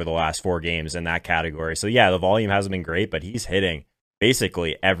everyone over the last 4 games in that category. So yeah, the volume hasn't been great, but he's hitting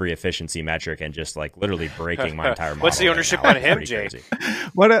basically every efficiency metric and just like literally breaking my entire model. What's the ownership on him, Jake?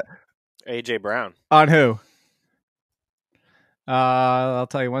 AJ Brown. On who? I'll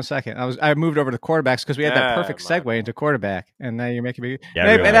tell you 1 second. I moved over to quarterbacks because we had that perfect segue into quarterback, and now you're making me.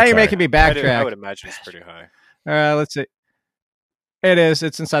 You're making me backtrack. I would imagine it's pretty high. Let's see. It is.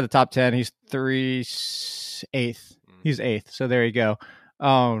 It's inside the top 10. He's 8th. He's 8th. So there you go.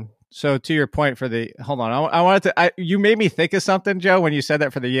 So to your point for the, hold on, I wanted to. You made me think of something, Joe, when you said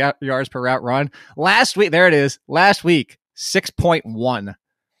that for the yards per route run last week. There it is. Last week, 6.1.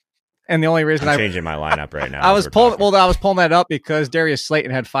 And the only reason I'm changing my lineup right now. I was pulling that up because Darius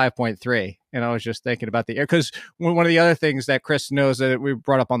Slayton had 5.3, and I was just thinking about because one of the other things that Chris knows that we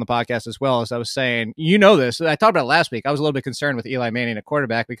brought up on the podcast as well is I was saying, this, I talked about it last week. I was a little bit concerned with Eli Manning at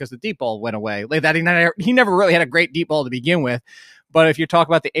quarterback because the deep ball went away. Like that, he never really had a great deep ball to begin with. But if you talk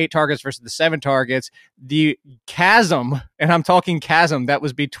about the 8 targets versus the 7 targets, the chasm, and I'm talking chasm, that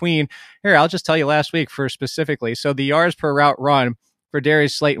was between here. I'll just tell you last week for specifically. So the yards per route run for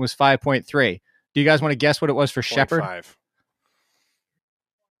Darius Slayton was 5.3. Do you guys want to guess what it was for Shepard? 5.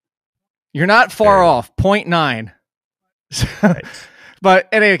 You're not far off. 0.9. Right. But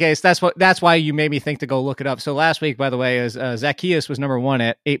in any case, that's why you made me think to go look it up. So last week, by the way, is Zacchaeus was number 1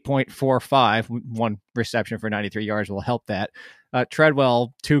 at 8.45. 1 reception for 93 yards will help that.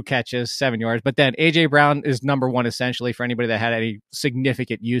 Treadwell, 2 catches, 7 yards. But then AJ Brown is number 1 essentially for anybody that had any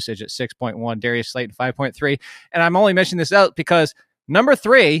significant usage at 6.1. Darius Slayton 5.3. And I'm only mentioning this out because number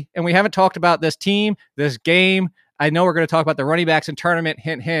 3, and we haven't talked about this team, this game. I know we're going to talk about the running backs in tournament,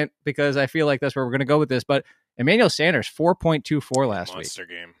 hint, hint, because I feel like that's where we're going to go with this. But Emmanuel Sanders, 4.24 last week.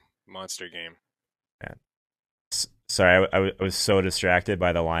 Monster game. Yeah. Sorry, I was so distracted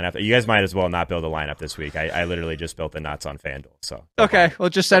by the lineup. You guys might as well not build a lineup this week. I literally just built the nuts on FanDuel. So okay, well,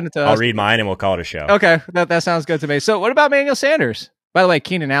 just send it to us. I'll read mine and we'll call it a show. Okay, that sounds good to me. So what about Emmanuel Sanders? By the way,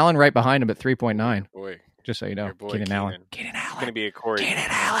 Keenan Allen right behind him at 3.9. Boy, Just so you know, your boy Keenan Allen. Keenan Keenan It's going to Allen. be a Corey. Keenan it's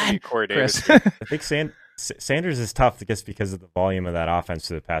gonna Allen. be Corey Davis. Chris. I think Sanders is tough just because of the volume of that offense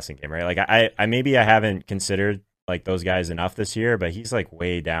to the passing game, right? Like I maybe I haven't considered like those guys enough this year, but he's like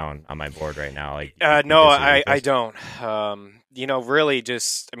way down on my board right now. Like No, I don't. Really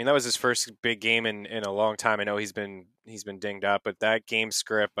just, I mean, that was his first big game in a long time. I know he's been dinged up, but that game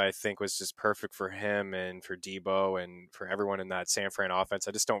script I think was just perfect for him and for Debo and for everyone in that San Fran offense.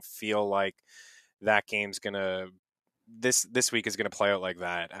 I just don't feel like that game's gonna this week is gonna play out like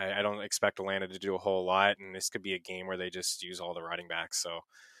that. I don't expect Atlanta to do a whole lot, and this could be a game where they just use all the running backs. So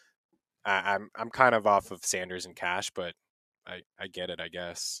I'm kind of off of Sanders and Cash, but I get it. I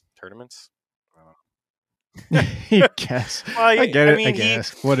guess tournaments. You guess. Well, I get it. mean, I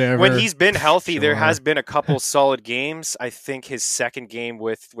guess. Whatever. When he's been healthy, there Sure. has been a couple solid games. I think his second game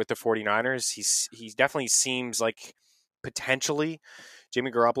with the 49ers, he definitely seems like potentially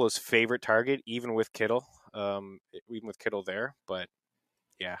Jimmy Garoppolo's favorite target, even with Kittle there. But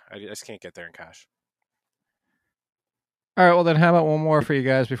yeah, I just can't get there in Cash. All right, well then how about one more for you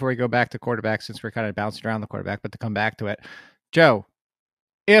guys before we go back to quarterback, since we're kind of bouncing around the quarterback, but to come back to it. Joe,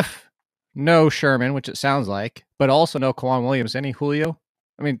 if no Sherman, which it sounds like, but also no Kwan Williams, any Julio?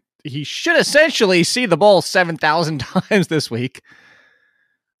 I mean, he should essentially see the ball 7,000 times this week.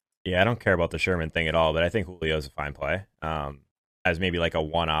 Yeah, I don't care about the Sherman thing at all, but I think Julio's a fine play. As maybe like a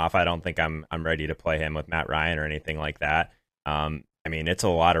one-off. I don't think I'm ready to play him with Matt Ryan or anything like that. I mean, it's a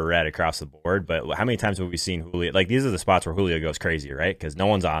lot of red across the board, but how many times have we seen Julio? Like, these are the spots where Julio goes crazy, right? Because no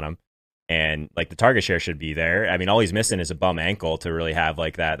one's on him. And, like, the target share should be there. I mean, all he's missing is a bum ankle to really have,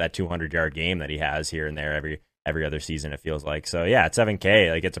 like, that 200-yard game that he has here and there every other season, it feels like. So, yeah, at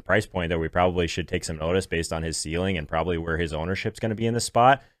 $7K, like, it's a price point that we probably should take some notice based on his ceiling and probably where his ownership's going to be in the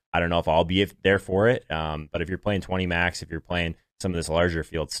spot. I don't know if I'll be there for it, but if you're playing 20 max, if you're playing some of this larger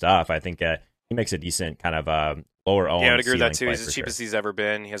field stuff, I think he makes a decent kind of lower owned. Yeah, I'd agree with that too. He's He's as cheap as he's ever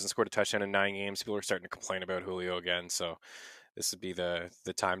been. He hasn't scored a touchdown in 9 games. People are starting to complain about Julio again. So this would be the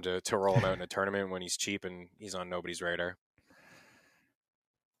time to roll him out in a tournament when he's cheap and he's on nobody's radar.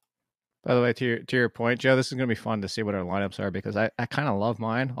 By the way, to your point, Joe, this is going to be fun to see what our lineups are because I kind of love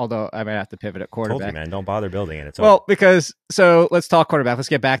mine, although I might have to pivot at quarterback. Told you, man, don't bother building it. It's well, because so let's talk quarterback. Let's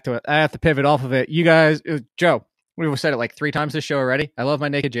get back to it. I have to pivot off of it. You guys, Joe, we've said it like 3 times this show already. I love my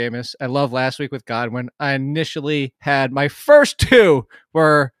naked Jameis. I love last week with Godwin. I initially had my first 2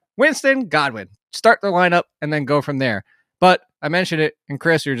 were Winston, Godwin. Start the lineup and then go from there. But I mentioned it, and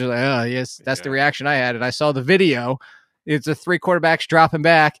Chris, you're just like, oh, yes, that's the reaction I had. And I saw the video. It's the 3 quarterbacks dropping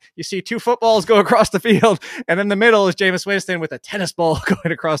back. You see 2 footballs go across the field, and in the middle is Jameis Winston with a tennis ball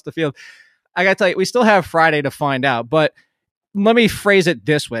going across the field. I got to tell you, we still have Friday to find out, but let me phrase it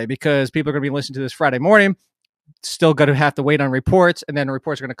this way because people are going to be listening to this Friday morning. Still going to have to wait on reports, and then the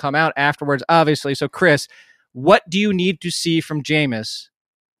reports are going to come out afterwards, obviously. So, Chris, what do you need to see from Jameis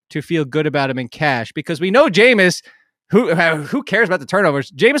to feel good about him in cash? Because we know Jameis, who cares about the turnovers?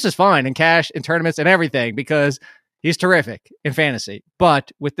 Jameis is fine in cash, in tournaments, and everything because he's terrific in fantasy.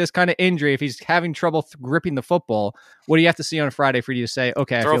 But with this kind of injury, if he's having trouble gripping the football, what do you have to see on Friday for you to say,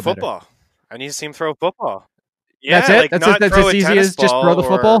 okay, throw I feel football. better? I need to see him throw a football. Yeah, that's it. Like That's as easy as just throw the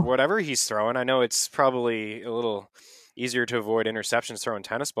football. Whatever he's throwing. I know it's probably a little easier to avoid interceptions throwing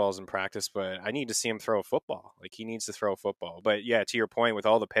tennis balls in practice, but I need to see him throw a football. Like he needs to throw a football. But yeah, to your point, with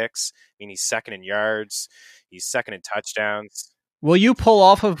all the picks, I mean, he's second in yards, he's second in touchdowns. Will you pull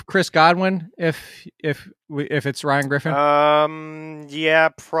off of Chris Godwin if it's Ryan Griffin? Yeah,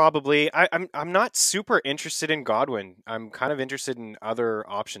 probably. I'm not super interested in Godwin. I'm kind of interested in other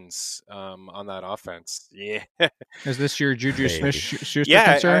options on that offense. Yeah. Is this your Juju Smith-Schuster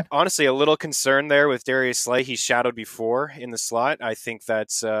yeah, concern? Honestly, a little concern there with Darius Slay. He's shadowed before in the slot. I think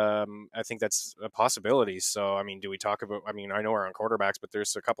that's a possibility. So, I mean, do we talk about? I mean, I know we're on quarterbacks, but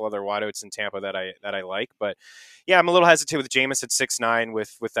there's a couple other wideouts in Tampa that I like. But yeah, I'm a little hesitant with Jameis at 6'9"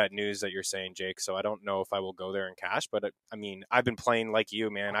 with that news that you're saying, Jake. So I don't know if I will go there in cash. But I mean, I've been playing like you,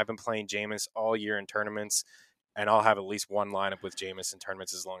 man. I've been playing Jameis all year in tournaments, and I'll have at least one lineup with Jameis in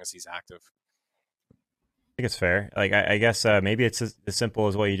tournaments as long as he's active. I think it's fair. Like I guess maybe it's as simple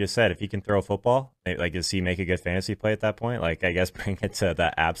as what you just said. If he can throw a football, like does he make a good fantasy play at that point? Like I guess bring it to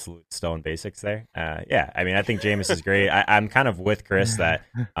the absolute stone basics there. Yeah, I mean I think Jameis is great. I'm kind of with Chris that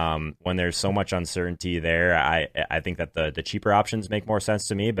when there's so much uncertainty there, I think that the cheaper options make more sense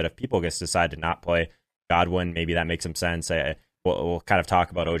to me. But if people just decide to not play Godwin, maybe that makes some sense. We'll kind of talk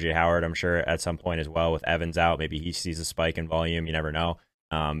about OJ Howard, I'm sure, at some point as well with Evans out. Maybe he sees a spike in volume. You never know.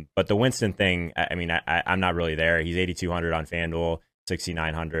 But the Winston thing, I mean, I'm not really there. He's 8,200 on FanDuel,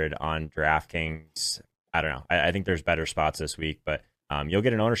 6,900 on DraftKings. I don't know. I think there's better spots this week, but you'll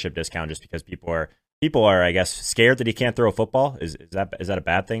get an ownership discount just because people are, I guess, scared that he can't throw a football. Is that a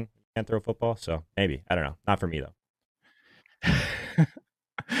bad thing? He can't throw a football, so maybe, I don't know. Not for me though.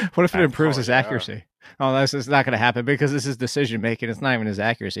 What if it improves his accuracy? Oh, this is not going to happen because this is decision making. It's not even his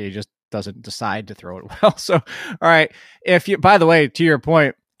accuracy. He just doesn't decide to throw it well. So, all right. By the way, to your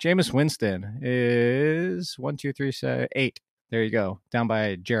point, Jameis Winston is 1, 2, 3, 7, 8. There you go. Down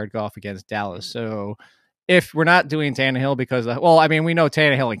by Jared Goff against Dallas. So if we're not doing Tannehill because, we know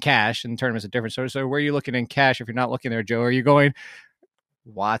Tannehill and cash and tournaments are different. So where are you looking in cash? If you're not looking there, Joe, are you going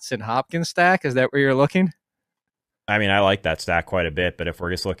Watson Hopkins stack? Is that where you're looking? I mean, I like that stack quite a bit, but if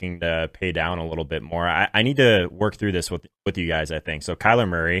we're just looking to pay down a little bit more, I need to work through this with you guys, I think. So Kyler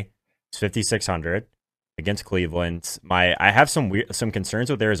Murray is 5,600 against Cleveland. I have some concerns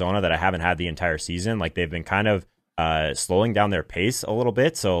with Arizona that I haven't had the entire season. Like, they've been kind of slowing down their pace a little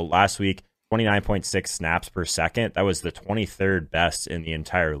bit. So last week, 29.6 snaps per second. That was the 23rd best in the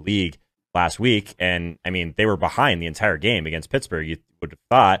entire league last week. And, I mean, they were behind the entire game against Pittsburgh. You would have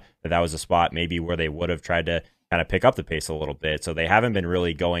thought that was a spot maybe where they would have tried to kind of pick up the pace a little bit. So they haven't been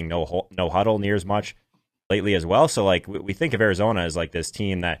really going no huddle near as much lately as well. So, like, we think of Arizona as like this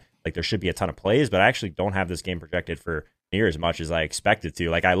team that, like, there should be a ton of plays, but I actually don't have this game projected for near as much as I expected to.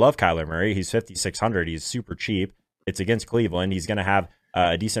 Like, I love Kyler Murray. He's 5,600. He's super cheap. It's against Cleveland. He's going to have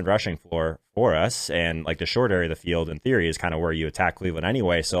a decent rushing floor for us. And, like, the short area of the field, in theory, is kind of where you attack Cleveland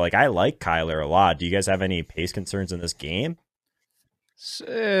anyway. So, like, I like Kyler a lot. Do you guys have any pace concerns in this game?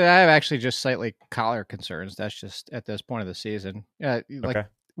 I have actually just slightly collar concerns. That's just at this point of the season.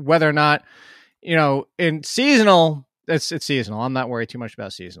 Whether or not, in seasonal, it's seasonal. I'm not worried too much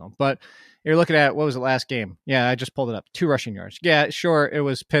about seasonal. But you're looking at, what was the last game? Yeah, I just pulled it up. 2 rushing yards. Yeah, sure, it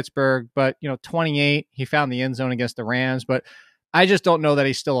was Pittsburgh, but 28. He found the end zone against the Rams, but I just don't know that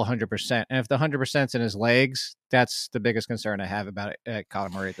he's still 100%. And if the 100%'s in his legs, that's the biggest concern I have about it,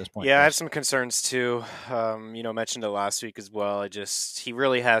 Kyler Murray at this point. Yeah, I have some concerns too. Mentioned it last week as well. He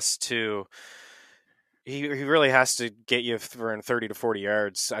really has to get you for 30 to 40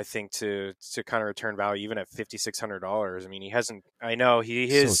 yards, I think, to kind of return value, even at $5,600. I mean, he hasn't. I know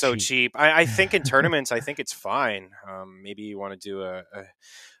he is so cheap. I think in tournaments, I think it's fine. Maybe you want to do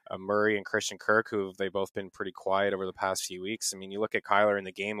a Murray and Christian Kirk, who they've both been pretty quiet over the past few weeks. I mean, you look at Kyler in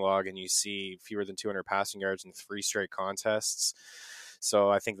the game log and you see fewer than 200 passing yards in 3 straight contests. So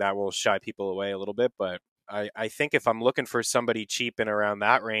I think that will shy people away a little bit. But I think if I'm looking for somebody cheap in around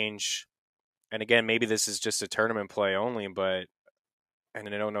that range, and again, maybe this is just a tournament play only, and I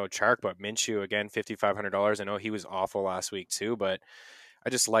don't know Chark, but Minshew, again, $5,500. I know he was awful last week too, but I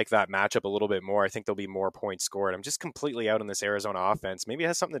just like that matchup a little bit more. I think there'll be more points scored. I'm just completely out on this Arizona offense. Maybe it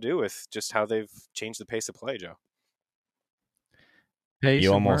has something to do with just how they've changed the pace of play, Joe.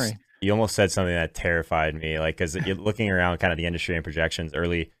 You almost said something that terrified me, like, because you're looking around kind of the industry and projections,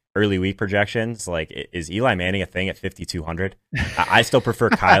 early week projections. Like, is Eli Manning a thing at 5,200? I still prefer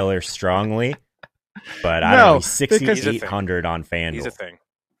Kyler strongly, but I don't know. He's 6,800 on FanDuel. He's a thing.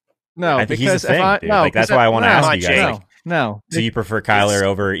 No, I think he's a thing, dude. That's why I want to ask you guys. No. So you prefer Kyler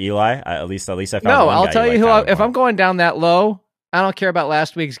over Eli? At least I found no. one I'll guy tell you who. If more. I'm going down that low, I don't care about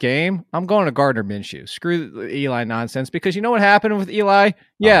last week's game. I'm going to Gardner Minshew. Screw the Eli nonsense, because you know what happened with Eli?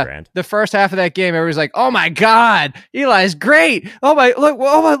 Yeah, the first half of that game, everybody's like, "Oh my God, Eli's great!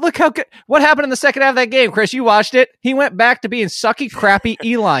 Look how good!" What happened in the second half of that game, Chris? You watched it. He went back to being sucky, crappy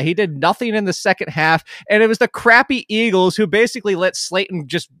Eli. He did nothing in the second half, and it was the crappy Eagles who basically let Slayton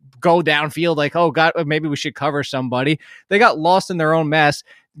just go downfield, like, oh God, maybe we should cover somebody. They got lost in their own mess.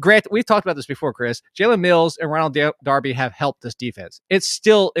 Grant, we've talked about this before, Chris. Jalen Mills and Ronald Darby have helped this defense. It's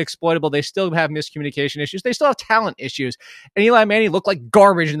still exploitable. They still have miscommunication issues. They still have talent issues. And Eli Manning looked like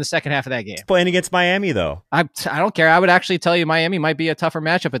garbage in the second half of that game. He's playing against Miami, though. I don't care. I would actually tell you Miami might be a tougher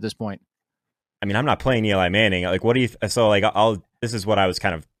matchup at this point. I mean, I'm not playing Eli Manning. Like, what do you? So, like, this is what I was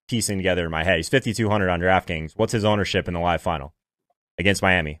kind of piecing together in my head. He's 5,200 on DraftKings. What's his ownership in the live final against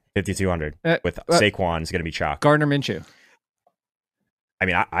Miami? 5,200 with Saquon is going to be chalk. Gardner Minshew. I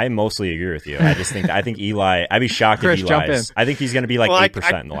mean, I mostly agree with you. I think Eli. I'd be shocked Chris, if Eli's. I think he's going to be like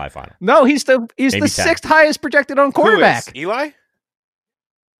 8% in the live final. No, he's the 6th highest projected on quarterback. Who is? Eli?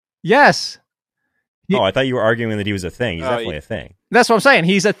 Yes. I thought you were arguing that he was a thing. He's definitely a thing. That's what I'm saying.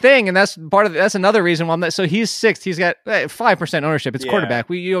 He's a thing, and that's another reason why so he's 6th. He's got 5% ownership. It's quarterback.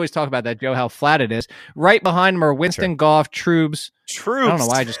 You always talk about that, Joe, how flat it is. Right behind him are Winston, Goff, Trubes. I don't know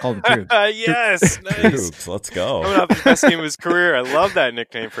why I just called him Trubes. Yes, nice. Trubes, let's go. Coming off the best game of his career. I love that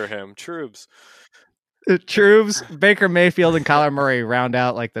nickname for him, Trubes. Trubes, Baker Mayfield, and Kyler Murray round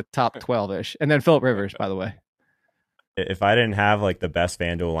out like the top 12-ish. And then Phillip Rivers, by the way. if I didn't have like the best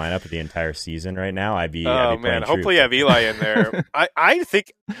FanDuel lineup of the entire season right now, I'd be. Oh I'd be man, playing hopefully you Truth. have Eli in there. I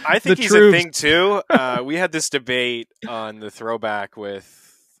think he's Troops. a thing too. We had this debate on the throwback with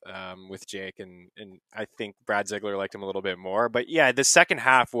Jake, and I think Brad Ziegler liked him a little bit more. But yeah, the second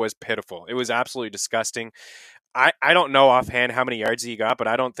half was pitiful. It was absolutely disgusting. I don't know offhand how many yards he got, but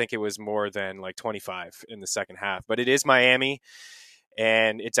I don't think it was more than like 25 in the second half. But it is Miami,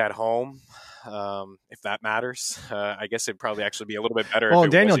 and it's at home. If that matters, I guess it'd probably actually be a little bit better. Well, if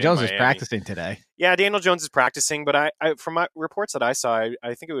it Daniel was in Jones is Miami. practicing today. Yeah, Daniel Jones is practicing, but I from my reports that I saw,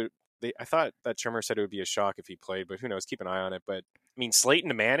 I think it would. I thought that Trimmer said it would be a shock if he played, but who knows? Keep an eye on it. But I mean, Slayton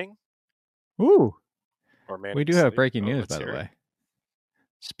to Manning, Ooh, or Manning. we do to have Slayton? breaking Oh, news, let's by the hear it. way.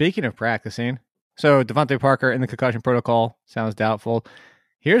 Speaking of practicing, so Devontae Parker in the concussion protocol sounds doubtful.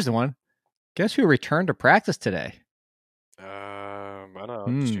 Here's the one. Guess who returned to practice today? I don't know.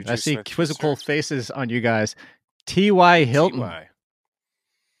 I Juju see Smith quizzical Schuster. faces on you guys. T.Y. Hilton. T.Y.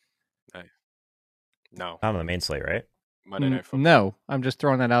 No, Not on the main slate, right? Monday Night Football. No, I'm just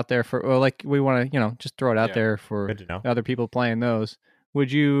throwing that out there for, well, like we want to, just throw it out Yeah. there for Good to know. other people playing those.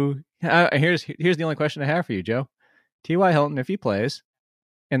 Would you? Here's the only question I have for you, Joe. T.Y. Hilton, if he plays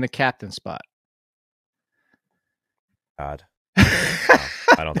in the captain spot. God,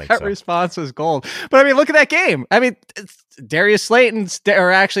 I don't think That so. response was gold. But I mean, look at that game. I mean, it's Darius Slayton,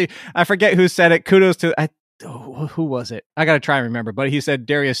 or actually, I forget who said it. Kudos to who was it? I got to try and remember. But he said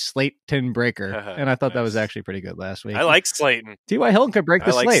Darius Slayton breaker, and I thought that was Nice. actually pretty good last week. I like Slayton. T.Y. Hilton could break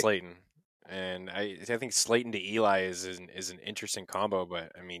the I like slate. Slayton, and I think Slayton to Eli is an interesting combo.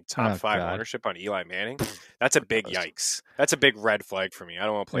 But I mean, top Oh, 5 God. ownership on Eli Manning. That's a big yikes. That's a big red flag for me. I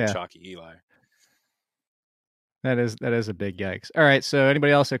don't want to play Yeah. chalky Eli. That is a big yikes. All right, so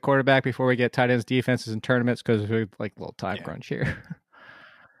anybody else at quarterback before we get tight ends, defenses, and tournaments, because we're like a little time Yeah. crunch here.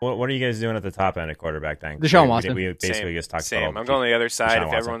 What are you guys doing at the top end of quarterback then? Deshaun We- Watson. We basically Same, just talked same. about. I'm going to the other side. Deshaun If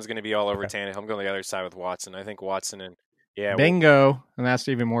Watson. everyone's going to be all over Okay. Tannehill, I'm going to the other side with Watson. I think Watson and well, Bingo, and that's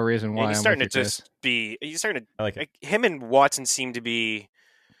even more reason why and he's I'm starting to with you, Chris. just be. He's starting to I like it. like him and Watson seem to be,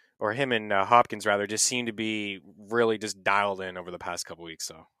 or him and Hopkins rather, just seem to be really just dialed in over the past couple weeks.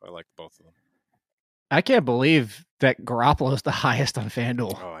 So I like both of them. I can't believe that Garoppolo is the highest on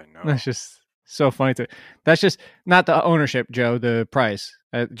FanDuel. Oh, I know. That's just so funny. That's just not the ownership, Joe, the price.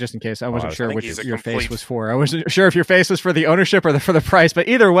 Just in case I wasn't I sure think which he's a your face complete- was for. I wasn't sure if your face was for the ownership or for the price. But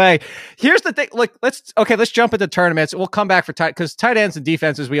either way, here's the thing. Look, let's jump into tournaments. We'll come back for because tight ends and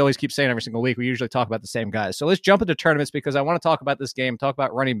defenses, we always keep saying every single week. We usually talk about the same guys. So let's jump into tournaments because I want to talk about this game, talk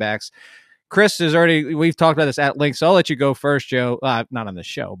about running backs. Chris is we've talked about this at length, so I'll let you go first, Joe. Not on this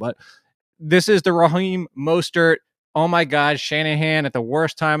show, but this is the Raheem Mostert. Oh my God, Shanahan at the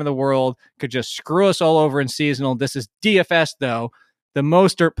worst time in the world could just screw us all over in seasonal. This is DFS though. The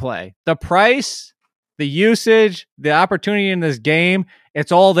Mostert play, the price, the usage, the opportunity in this game,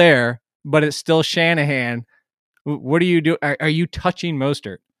 it's all there, but it's still Shanahan. What do you do? Are you touching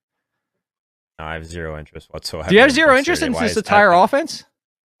Mostert? No, I have zero interest whatsoever. Do you have in zero Mostert. interest in Why this is- entire offense?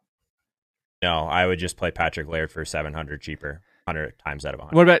 No, I would just play Patrick Laird for 700 cheaper, 100 times out of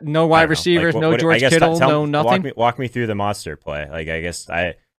 100. What about no I wide don't know. receivers, Like, no I George guess Kittle, tell- no nothing? Walk me through the monster play. Like, I guess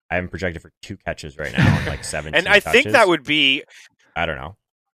I am projected for 2 catches right now on like 17 And I think touches. that would be I don't know.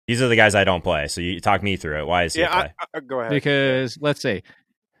 These are the guys I don't play. So you talk me through it. Why is he a play? Go ahead. Because let's see.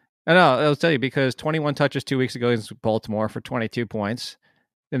 I know I'll tell you because 21 touches 2 weeks ago against Baltimore for 22 points.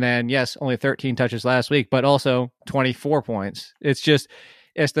 And then, yes, only 13 touches last week, but also 24 points. It's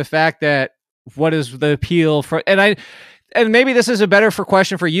the fact that what is the appeal for, and maybe this is a better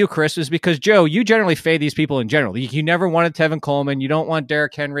question for you, Chris, is because Joe, you generally fade these people in general. You never wanted Tevin Coleman. You don't want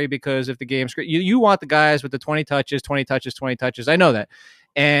Derrick Henry because if the game's great, you want the guys with the 20 touches. I know that.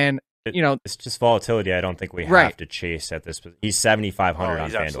 And It's just volatility. I don't think we have Right. to chase at this. He's 7,500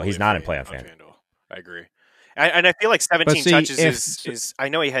 on FanDuel. absolutely He's not in free play on FanDuel. I agree. And I feel like 17 see, touches if- is. I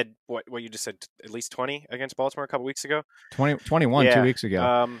know he had what you just said, at least 20 against Baltimore a couple weeks ago. 21 Yeah. 2 weeks ago.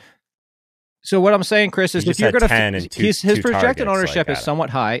 Um, So what I'm saying, Chris, is He if just you're had going 10 to, and two- his two projected targets, ownership like, is somewhat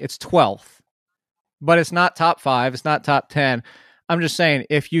high. It's 12th, but it's not top 5. It's not top 10. I'm just saying,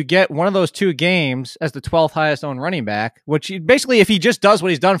 if you get one of those 2 games as the 12th highest owned running back, basically, if he just does what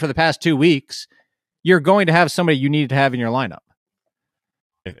he's done for the past 2 weeks, you're going to have somebody you need to have in your lineup.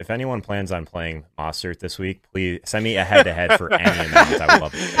 If anyone plans on playing Mostert this week, please send me a head-to-head for any amount. I would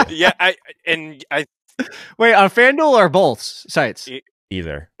love it. yeah, I Wait, on FanDuel or both sites?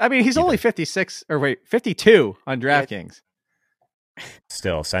 Either. I mean, he's only 52 on DraftKings.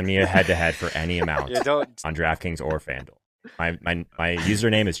 Still, send me a head-to-head for any amount don't. on DraftKings or FanDuel. My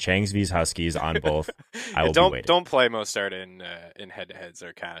username is Changs vs Huskies on both. I will be waiting. Don't play Mostert in head-to-heads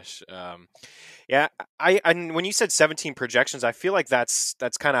or cash. Yeah, and when you said 17 projections, I feel like that's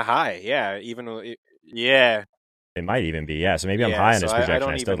kind of high. Yeah, yeah. It might even be, yeah. So maybe I'm high on this projection. I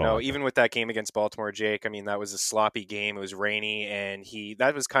don't still even don't know. like Even with that game against Baltimore, Jake, I mean, that was a sloppy game. It was rainy, and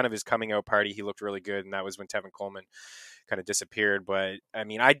that was kind of his coming out party. He looked really good, and that was when Tevin Coleman kind of disappeared. But I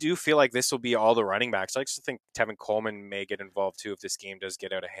mean, I do feel like this will be all the running backs. I just think Tevin Coleman may get involved too if this game does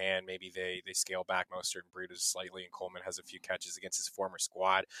get out of hand. Maybe they scale back Mostert and Brutus slightly, and Coleman has a few catches against his former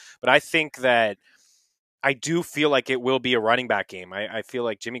squad. But I think that I do feel like it will be a running back game. I feel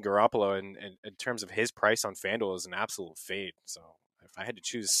like Jimmy Garoppolo, in terms of his price on FanDuel, is an absolute fade. So if I had to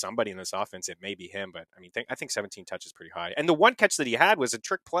choose somebody in this offense, it may be him. But I mean, I think 17 touches pretty high. And the one catch that he had was a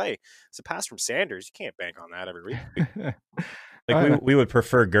trick play. It's a pass from Sanders. You can't bank on that every week. Like we would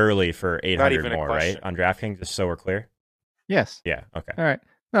prefer Gurley for 800 more, right? On DraftKings, just so we're clear. Yes. Yeah. Okay. All right.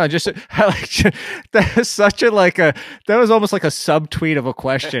 No, just that is such a that was almost like a subtweet of a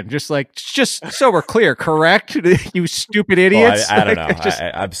question. Just so we're clear, correct? You stupid idiots. Well, I don't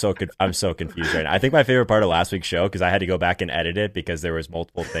know. I'm so confused right now. I think my favorite part of last week's show, because I had to go back and edit it because there was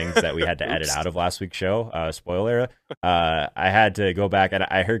multiple things that we had to edit out of last week's show. Spoiler. I had to go back and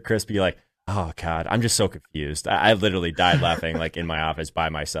I heard Chris be like, "Oh God, I'm just so confused." I literally died laughing in my office by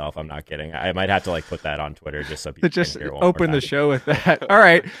myself. I'm not kidding. I might have to put that on Twitter just so people just can hear one open more the show with that. All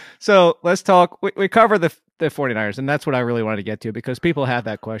right, so let's talk. We cover the 49ers, and that's what I really wanted to get to because people have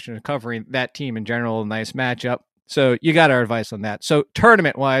that question covering that team in general. A nice matchup. So you got our advice on that. So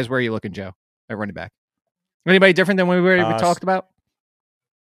tournament wise, where are you looking, Joe? At running back. Anybody different than we talked about?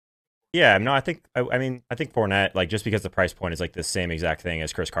 Yeah, no, I think Fournette, just because the price point is the same exact thing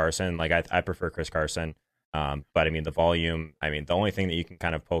as Chris Carson, I prefer Chris Carson. But I mean the volume, the only thing that you can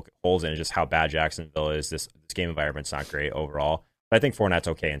kind of poke holes in is just how bad Jacksonville is. This game environment's not great overall. But I think Fournette's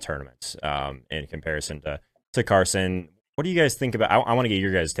okay in tournaments, in comparison to Carson. What do you guys think about? I want to get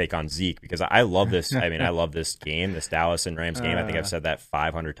your guys' take on Zeke because I love this. I love this game, this Dallas and Rams game. I think I've said that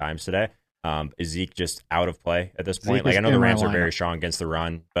 500 times today. Is Zeke just out of play at this point? I know the Rams are very strong against the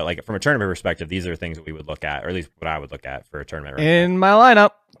run, but from a tournament perspective, these are things that we would look at, or at least what I would look at for a tournament. In my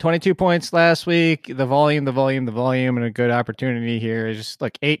lineup, 22 points last week. The volume, and a good opportunity here is just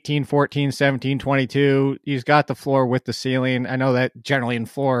 18, 14, 17, 22. He's got the floor with the ceiling. I know that generally in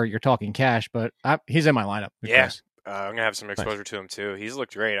floor, you're talking cash, but he's in my lineup. Yeah. I'm going to have some exposure to him too. He's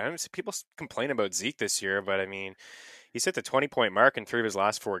looked great. I don't see people complain about Zeke this year, but he's hit the 20-point mark in 3 of his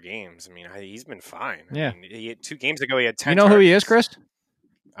last 4 games. He's been fine. Yeah. 2 games ago, he had 10 You know who he is, Chris?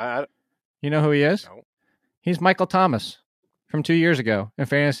 You know who he is? No. He's Michael Thomas from 2 years ago in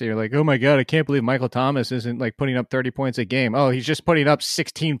fantasy. You're like, oh my God, I can't believe Michael Thomas isn't putting up 30 points a game. Oh, he's just putting up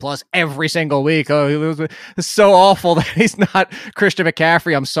 16 plus every single week. Oh, it's so awful that he's not Christian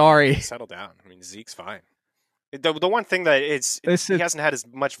McCaffrey. I'm sorry. Settle down. Zeke's fine. The one thing that he hasn't had as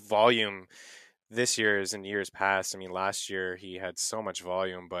much volume this year as in years past. Last year he had so much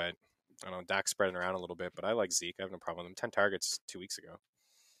volume, but I don't know, Dak's spreading around a little bit, but I like Zeke. I have no problem with him. 10 targets 2 weeks ago.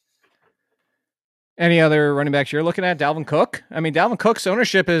 Any other running backs you're looking at? Dalvin Cook? Dalvin Cook's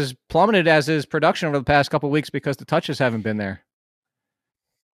ownership has plummeted as his production over the past couple of weeks because the touches haven't been there.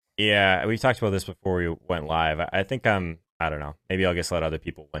 Yeah, we talked about this before we went live. I think I don't know. Maybe I'll just let other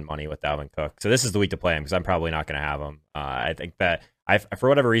people win money with Dalvin Cook. So this is the week to play him because I'm probably not going to have him. I think that for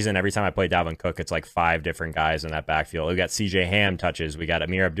whatever reason, every time I play Dalvin Cook, it's 5 different guys in that backfield. We got CJ Ham touches. We got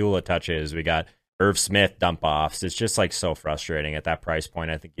Amir Abdullah touches. We got Irv Smith dump offs. It's just so frustrating at that price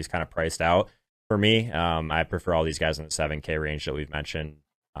point. I think he's kind of priced out for me. I prefer all these guys in the 7K range that we've mentioned.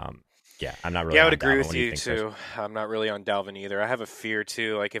 Yeah, I'm not really. Yeah, I would agree with you too. I'm not really on Dalvin either. I have a fear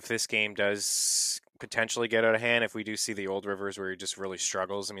too. If this game does potentially get out of hand, if we do see the old Rivers where he just really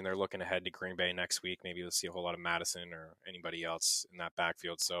struggles. They're looking ahead to Green Bay next week. Maybe we'll see a whole lot of Madison or anybody else in that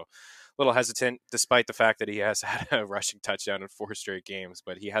backfield. So a little hesitant, despite the fact that he has had a rushing touchdown in 4 straight games,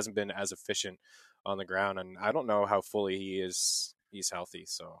 but he hasn't been as efficient on the ground. And I don't know how fully he's healthy.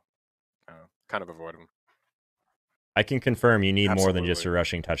 So kind of avoid him. I can confirm you need Absolutely. More than just a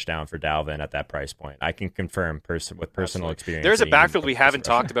rushing touchdown for Dalvin at that price point. I can confirm with personal experience. There's a backfield we haven't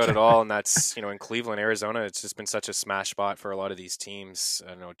talked about at all, and that's in Cleveland, Arizona. It's just been such a smash spot for a lot of these teams.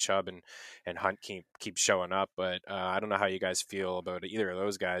 I know Chubb and Hunt keep showing up, but I don't know how you guys feel about either of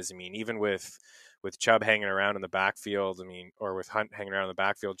those guys. Even with Chubb hanging around in the backfield, or with Hunt hanging around in the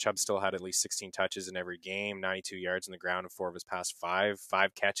backfield, Chubb still had at least 16 touches in every game, 92 yards on the ground in 4 of his past 5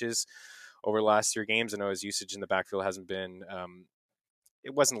 catches over the last 3 games. I know his usage in the backfield hasn't been,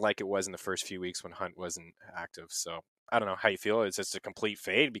 it wasn't like it was in the first few weeks when Hunt wasn't active. So I don't know how you feel. It's just a complete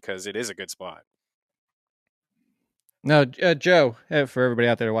fade because it is a good spot. No, Joe, for everybody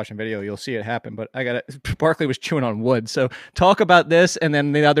out there watching video, you'll see it happen, but I got it. Barkley was chewing on wood. So talk about this. And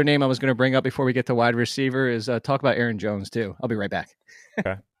then the other name I was going to bring up before we get to wide receiver is talk about Aaron Jones too. I'll be right back.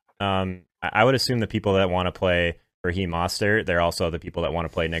 Okay. I would assume the people that want to play Raheem Mostert, they're also the people that want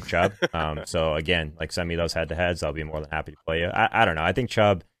to play Nick Chubb. So again, like send me those head to heads. I'll be more than happy to play you. I don't know. I think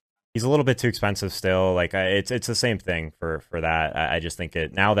Chubb, he's a little bit too expensive still. Like it's the same thing for that. I just think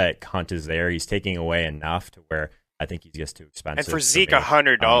now that Hunt is there, he's taking away enough to where I think he's just too expensive. And for Zeke,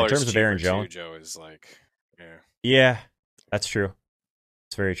 $100 in terms of Aaron Jones, Joe is like, yeah, that's true.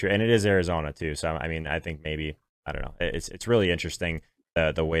 It's very true, and it is Arizona too. So I mean, I think maybe I don't know. It's really interesting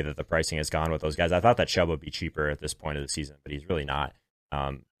the way that the pricing has gone with those guys. I thought that Chubb would be cheaper at this point of the season, but he's really not.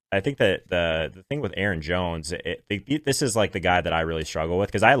 I think that the thing with Aaron Jones, this is like the guy that I really struggle with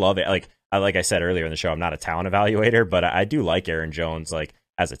because I love it. Like I said earlier in the show, I'm not a talent evaluator, but I do like Aaron Jones like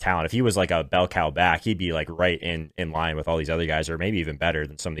as a talent. If he was like a bell cow back, he'd be like right in line with all these other guys, or maybe even better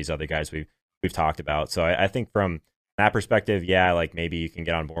than some of these other guys we've talked about. So I think from that perspective, yeah, like maybe you can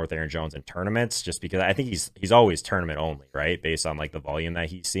get on board with Aaron Jones in tournaments, just because I think he's always tournament only, right, based on like the volume that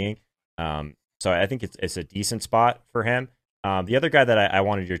he's seeing. So I think it's a decent spot for him. The other guy that I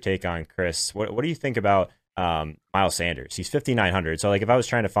wanted your take on, Chris, what do you think about Miles Sanders? He's 5,900. So like if I was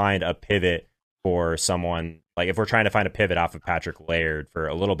trying to find a pivot for someone, like if we're trying to find a pivot off of Patrick Laird for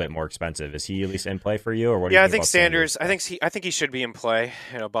a little bit more expensive, is he at least in play for you, or what? Do you think I think Sanders. I think he should be in play.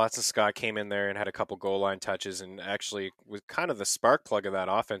 You know, Boston Scott came in there and had a couple goal line touches, and actually was kind of the spark plug of that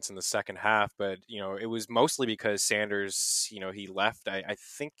offense in the second half. But you know, it was mostly because Sanders, you know, he left. I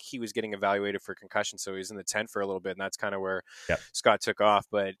think he was getting evaluated for concussion, so he was in the tent for a little bit, and that's kind of where Scott took off.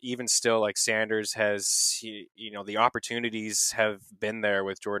 But even still, like Sanders has, you know, the opportunities have been there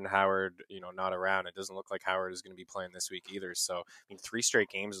with Jordan Howard, you know, not around. It doesn't look like Howard is going to be playing this week either. So, I mean, 3 straight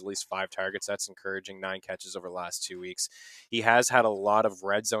games, at least 5 targets. That's encouraging. 9 catches over the last 2 weeks. He has had a lot of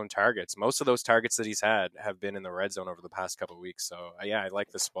red zone targets. Most of those targets that he's had have been in the red zone over the past couple of weeks. So, yeah, I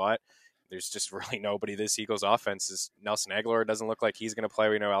like the spot. There's just really nobody. This Eagles offense is Nelson Aguilar doesn't look like he's going to play.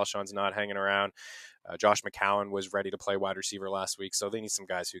 We know Alshon's not hanging around. Josh McCown was ready to play wide receiver last week. So they need some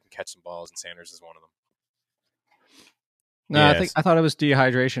guys who can catch some balls, and Sanders is one of them. No, yes. I thought it was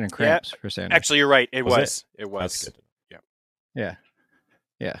dehydration and cramps for Sanders. Actually, you're right. It was. That's good. Yeah.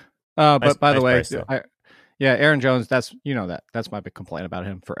 But by the way, Aaron Jones. That's my big complaint about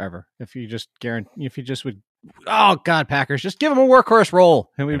him forever. If you just would, oh God, Packers, just give him a workhorse role,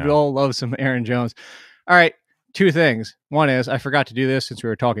 and we'd all love some Aaron Jones. All right, 2 things. One is I forgot to do this since we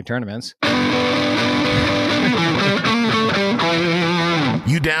were talking tournaments.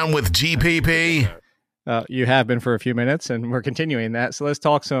 You down with GPP? You have been for a few minutes, and we're continuing that. So let's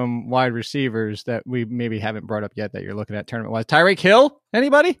talk some wide receivers that we maybe haven't brought up yet that you're looking at tournament-wise. Tyreek Hill,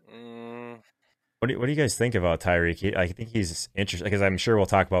 anybody? What do you guys think about Tyreek? I think he's interesting because I'm sure we'll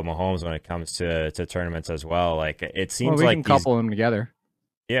talk about Mahomes when it comes to tournaments as well. Like it seems we like can couple them together.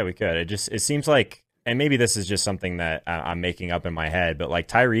 Yeah, we could. It seems like, and maybe this is just something that I'm making up in my head, but like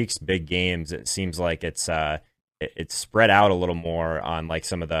Tyreek's big games, it seems like it's spread out a little more on like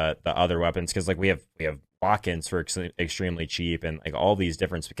some of the other weapons, because like we have Watkins for extremely cheap, and like all these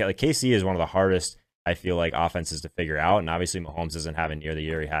different, like KC is one of the hardest, I feel like, offenses to figure out, and obviously Mahomes isn't having near the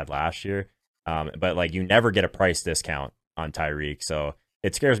year he had last year, but like you never get a price discount on Tyreek, so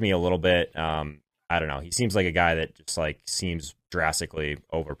it scares me a little bit. I don't know, he seems like a guy that just like seems drastically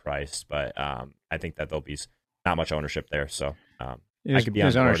overpriced, but I think that there'll be not much ownership there, so I could be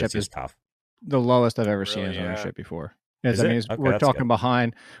on board. It's just tough. The lowest I've ever seen his ownership before. Okay, we're talking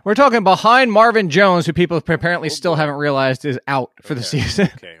behind. We're talking behind Marvin Jones, who people apparently still haven't realized is out for the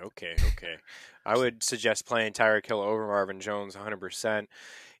season. Okay. I would suggest playing Tyreek Hill over Marvin Jones 100%.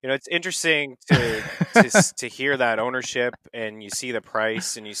 You know, it's interesting to hear that ownership, and you see the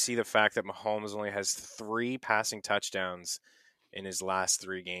price, and you see the fact that Mahomes only has 3 passing touchdowns in his last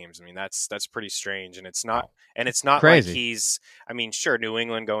 3 games. I mean, that's pretty strange, and it's not crazy. Like he's. I mean, sure, New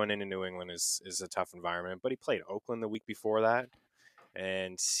England, going into New England is a tough environment, but he played Oakland the week before that,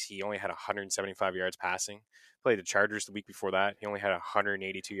 and he only had 175 yards passing. Played the Chargers the week before that, he only had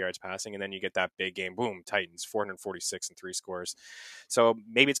 182 yards passing, and then you get that big game, boom, Titans 446 and 3 scores. So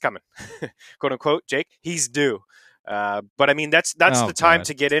maybe it's coming, quote unquote. Jake, he's due. But I mean, that's the time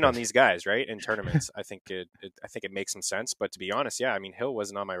to get in on these guys, right? In tournaments, I think it makes some sense. But to be honest, yeah, I mean, Hill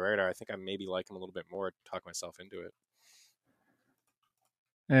wasn't on my radar. I think I maybe like him a little bit more to talk myself into it.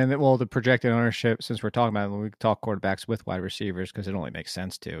 And the projected ownership, since we're talking about it, when we talk quarterbacks with wide receivers, because it only makes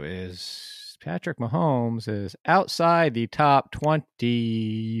sense to, is Patrick Mahomes is outside the top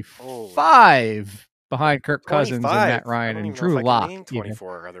 25 behind Kirk Cousins and Matt Ryan and Drew Lock.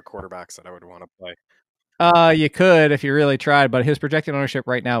 24 other quarterbacks that I would want to play. You could if you really tried, but his projected ownership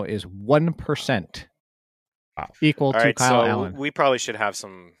right now is 1%, equal to Kyle Allen. We probably should have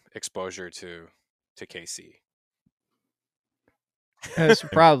some exposure to KC. It's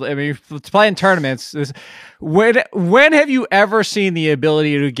probably. I mean, it's playing tournaments. When have you ever seen the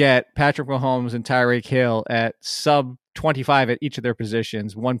ability to get Patrick Mahomes and Tyreek Hill at sub 25 at each of their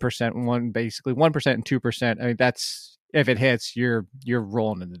positions? 1%, basically 1% and 2%. I mean, that's if it hits, you're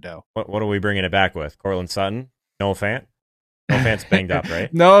rolling in the dough. What are we bringing it back with? Cortland Sutton, Noah Fant. Noah Fant's banged up,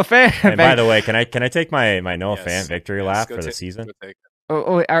 right? Noah Fant. And by the way, can I take my Noah Fant victory lap for the season?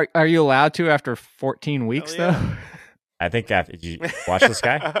 Are you allowed to after 14 weeks though? I think did you watch this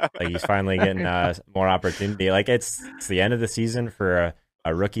guy? Like he's finally getting more opportunity. Like it's the end of the season for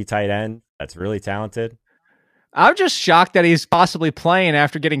a rookie tight end that's really talented. I'm just shocked that he's possibly playing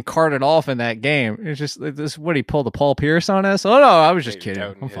after getting carted off in that game. It's just this. What, he pulled the Paul Pierce on us? Oh no, I was just kidding.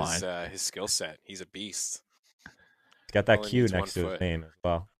 I'm fine. His skill set. He's a beast. He's got that Q next to his name as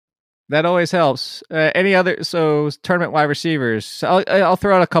well. That always helps. Any other tournament wide receivers? So I'll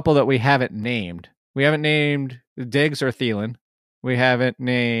throw out a couple that we haven't named. We haven't named Diggs or Thielen. We haven't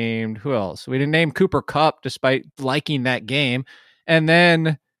named who else? We didn't name Cooper Kupp, despite liking that game. And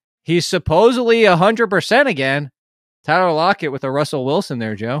then he's supposedly 100% again. Tyler Lockett with a Russell Wilson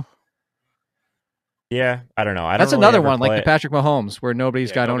there, Joe. Yeah, I don't know. That's another one, like the Patrick Mahomes, where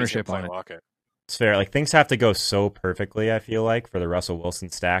nobody's got ownership on it. Lockett. It's fair. Like things have to go so perfectly, I feel like, for the Russell Wilson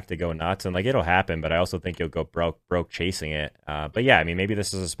stack to go nuts. And like it'll happen, but I also think you'll go broke chasing it. But yeah, I mean, maybe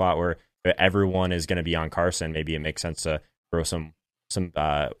this is a spot where everyone is going to be on Carson. Maybe it makes sense to throw some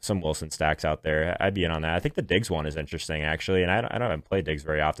Wilson stacks out there. I'd be in on that. I think the Diggs one is interesting, actually. And I don't play Diggs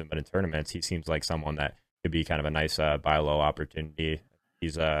very often, but in tournaments, he seems like someone that could be kind of a nice buy low opportunity.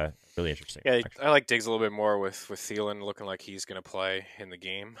 He's really interesting. Yeah, actually. I like Diggs a little bit more with Thielen looking like he's going to play in the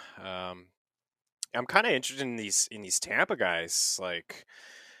game. I'm kind of interested in these Tampa guys. Like,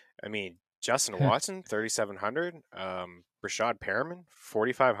 I mean, Justin Watson, 3,700. Rashad Perriman,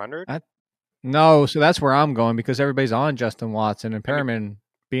 4,500. No, so that's where I'm going because everybody's on Justin Watson and Perriman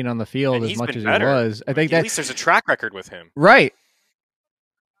being on the field as much as he was. I think at least there's a track record with him, right?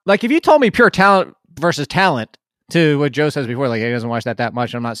 Like if you told me pure talent versus talent, to what Joe says before, like he doesn't watch that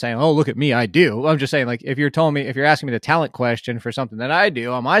much. I'm not saying, oh, look at me, I do. I'm just saying, like if you're asking me the talent question for something that I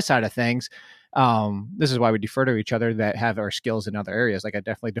do on my side of things. This is why we defer to each other that have our skills in other areas. Like I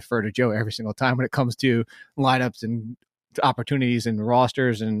definitely defer to Joe every single time when it comes to lineups and opportunities and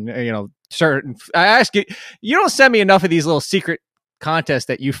rosters and certain. I ask you don't send me enough of these little secret contests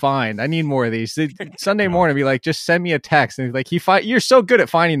that you find. I need more of these. Sunday morning, be like, just send me a text and like you're so good at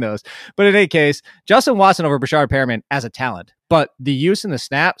finding those. But in any case, Justin Watson over Brashard Perriman as a talent. But the use in the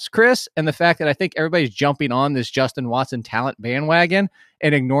snaps, Chris, and the fact that I think everybody's jumping on this Justin Watson talent bandwagon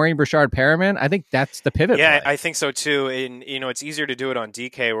and ignoring Brashard Perriman, I think that's the pivot. Yeah, play. I think so too. And it's easier to do it on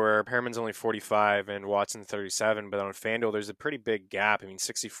DK where Perriman's only 45 and Watson 37, but on FanDuel there's a pretty big gap. I mean,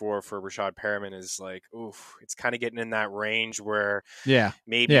 64 for Brashard Perriman is like, oof, it's kind of getting in that range where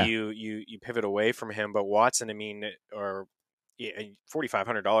maybe you pivot away from him. But Watson, I mean, or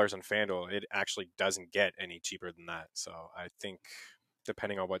 $4,500 on FanDuel, it actually doesn't get any cheaper than that. So I think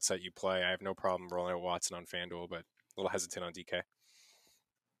depending on what set you play, I have no problem rolling out Watson on FanDuel, but a little hesitant on DK.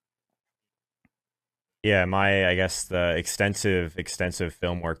 Yeah, I guess the extensive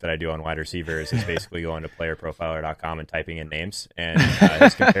film work that I do on wide receivers is basically going to playerprofiler.com and typing in names. And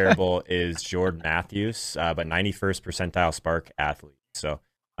his comparable is Jordan Matthews, but 91st percentile Spark athlete. So,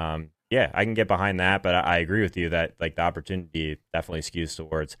 yeah, I can get behind that, but I agree with you that like the opportunity definitely skews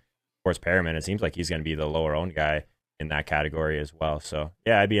towards Perriman. It seems like he's going to be the lower owned guy in that category as well. So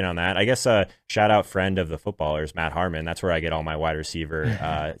yeah, I'd be in on that. I guess shout out friend of the footballers, Matt Harmon. That's where I get all my wide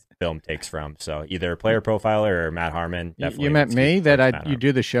receiver film takes from. So either Player Profiler or Matt Harmon. You meant me that you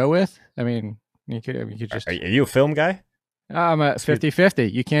do the show with? I mean, you could just. Are you a film guy? I'm a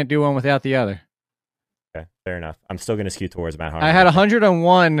 50-50. You can't do one without the other. Okay, fair enough. I'm still going to skew towards Matt Harmon. I had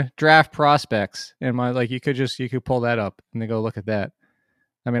 101 draft prospects in my you could pull that up and then go look at that.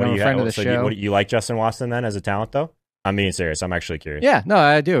 I mean, I'm a friend of the show. You like Justin Watson then as a talent though? I'm being serious. I'm actually curious. Yeah, no,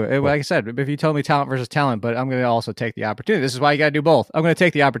 I do. Like I said, if you told me talent versus talent, but I'm going to also take the opportunity. This is why you got to do both. I'm going to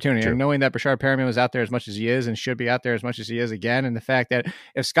take the opportunity. And knowing that Brashard Perriman was out there as much as he is and should be out there as much as he is again, and the fact that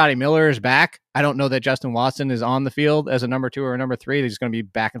if Scotty Miller is back, I don't know that Justin Watson is on the field as a number 2 or a number 3. They're just going to be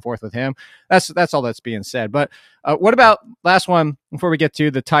back and forth with him. That's all that's being said. But what about last one before we get to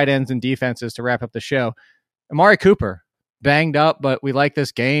the tight ends and defenses to wrap up the show? Amari Cooper. Banged up, but we like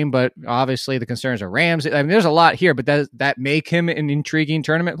this game. But obviously, the concerns are Rams. I mean, there's a lot here, but does that make him an intriguing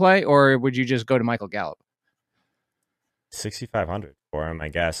tournament play, or would you just go to Michael Gallup? 6,500 for him, I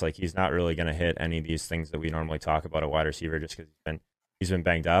guess. Like, he's not really going to hit any of these things that we normally talk about a wide receiver just because he's been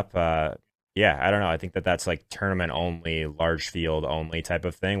banged up. Yeah, I don't know. I think that's like tournament only, large field only type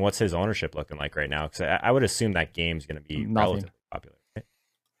of thing. What's his ownership looking like right now? Because I would assume that game's going to be relatively popular. Right?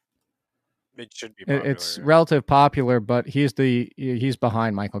 It should be popular. It's relative popular, but he's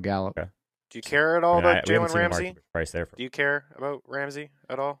behind Michael Gallup. Okay. Do you care at all about Jalen Ramsey? Price there Do you care about Ramsey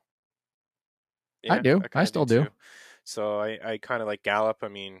at all? Yeah, I do. I still do. So I kind of like Gallup. I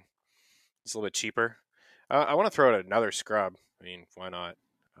mean, it's a little bit cheaper. I want to throw out another scrub. I mean, why not?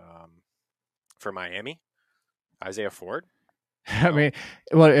 For Miami, Isaiah Ford. I mean,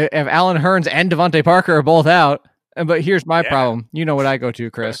 well, if Allen Hurns and Devontae Parker are both out, but here's my problem. You know what I go to,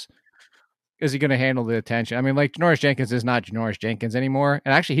 Chris. Is he going to handle the attention? I mean, like, Janoris Jenkins is not Janoris Jenkins anymore.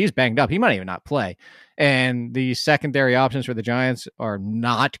 And actually, he's banged up. He might even not play. And the secondary options for the Giants are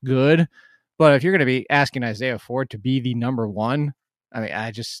not good. But if you're going to be asking Isaiah Ford to be the number one, I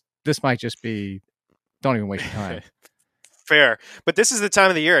mean, this might just be, don't even waste your time. Fair. But this is the time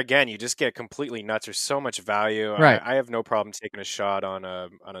of the year, again, you just get completely nuts. There's so much value. Right. I have no problem taking a shot on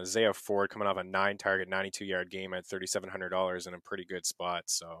Isaiah Ford coming off a 9-target, 92-yard game at $3,700 in a pretty good spot.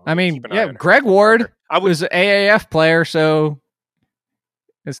 So I mean, yeah, Greg Ward was an AAF player, so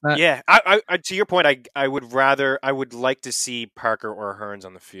it's not. Yeah, I to your point, I would like to see Parker or Hurns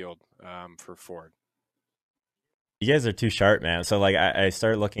on the field for Ford. You guys are too sharp, man. So, like, I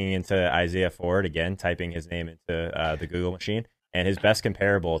started looking into Isaiah Ford again, typing his name into the Google machine, and his best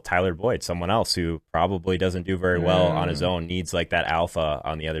comparable, Tyler Boyd, someone else who probably doesn't do very well on his own, needs like that alpha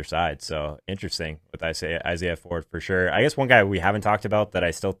on the other side. So interesting with Isaiah Ford for sure. I guess one guy we haven't talked about that I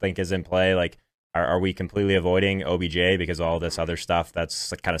still think is in play, like, are we completely avoiding OBJ because of all this other stuff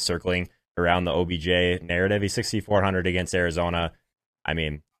that's like kind of circling around the OBJ narrative? He's 6,400 against Arizona. I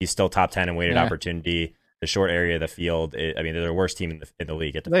mean, he's still top 10 in weighted opportunity. The short area of the field, I mean, they're the worst team in the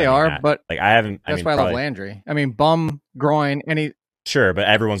league. They are, that. But like I haven't. That's why I love Landry. I mean, bum, groin, any. Sure, but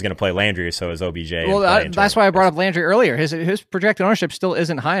everyone's going to play Landry, so is OBJ. Well, that's why I brought up Landry earlier. His projected ownership still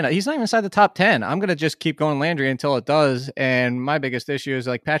isn't high enough. He's not even inside the top 10. I'm going to just keep going Landry until it does. And my biggest issue is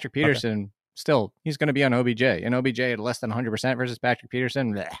like Patrick Peterson. Okay. Still, he's going to be on OBJ, and OBJ at less than 100% versus Patrick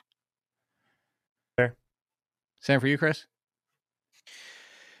Peterson. Bleh. Fair. Same for you, Chris.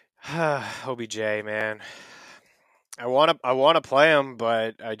 OBJ, man. I want to play him,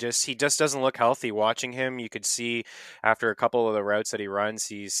 but he just doesn't look healthy. Watching him, you could see after a couple of the routes that he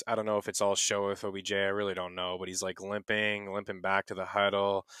runs, I don't know if it's all show with OBJ. I really don't know, but he's like limping back to the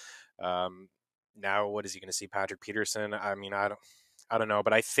huddle. Now what is he going to see Patrick Peterson? I mean, I don't know,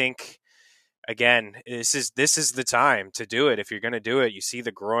 but I think again, this is the time to do it. If you're going to do it, you see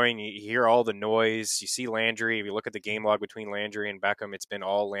the groin, you hear all the noise, you see Landry. If you look at the game log between Landry and Beckham, it's been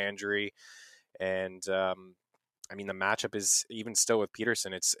all Landry, and I mean, the matchup is even still with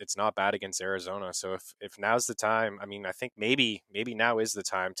Peterson. It's not bad against Arizona. So if now's the time, I mean, I think maybe now is the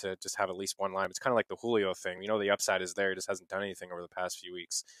time to just have at least one line. It's kind of like the Julio thing. You know, the upside is there. He just hasn't done anything over the past few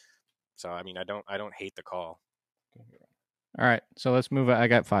weeks. So I mean, I don't hate the call. All right, so let's move. I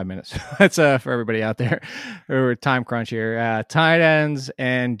got 5 minutes. That's for everybody out there. We're time crunch here. Tight ends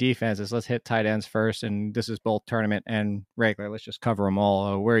and defenses. Let's hit tight ends first, and this is both tournament and regular. Let's just cover them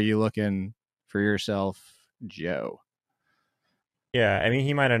all. Where are you looking for yourself, Joe? Yeah, I mean,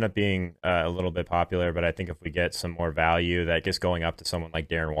 he might end up being a little bit popular, but I think if we get some more value, that just going up to someone like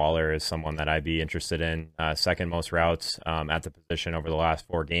Darren Waller is someone that I'd be interested in. Second most routes at the position over the last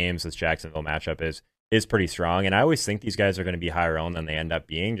 4 games. This Jacksonville matchup is pretty strong, and I always think these guys are going to be higher owned than they end up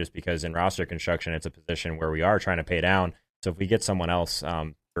being, just because in roster construction, it's a position where we are trying to pay down. So if we get someone else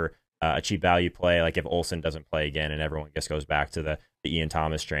for a cheap value play, like if Olsen doesn't play again and everyone just goes back to the Ian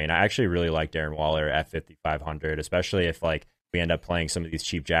Thomas train, I actually really like Darren Waller at 5,500, especially if like we end up playing some of these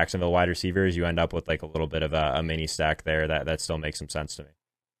cheap Jacksonville wide receivers. You end up with like a little bit of a mini stack there that still makes some sense to me.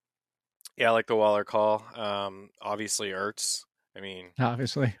 Yeah, I like the Waller call. Obviously, Ertz. I mean,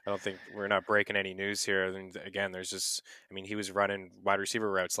 obviously, I don't think we're not breaking any news here. And again, there's just, I mean, he was running wide receiver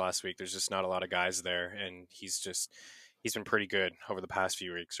routes last week. There's just not a lot of guys there, and he's been pretty good over the past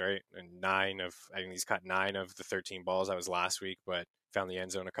few weeks, right? And he's caught 9 of the 13 balls. That was last week, but found the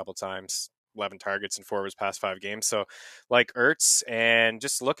end zone a couple times. 11 targets in 4 of his past 5 games. So like Ertz, and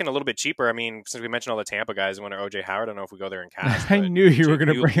just looking a little bit cheaper. I mean, since we mentioned all the Tampa guys, I wonder OJ Howard. I don't know if we go there and cast. I knew you were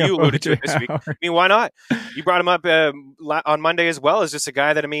going to bring up OJ this week. I mean, why not? You brought him up on Monday as well as just a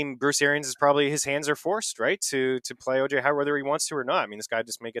guy that, I mean, Bruce Arians is probably, his hands are forced, right, to play OJ Howard whether he wants to or not. I mean, this guy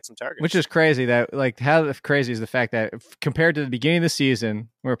just may get some targets. Which is crazy. That, like, how crazy is the fact that compared to the beginning of the season,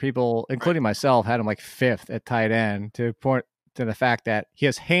 where people, including myself, had him like 5th at tight end, to the fact that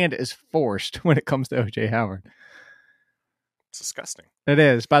his hand is forced when it comes to OJ Howard. It's disgusting. It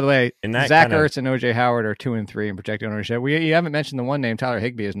is. By the way, In that Zach kind of- Ertz and OJ Howard are 2 and 3 in projected ownership. You haven't mentioned the one name. Tyler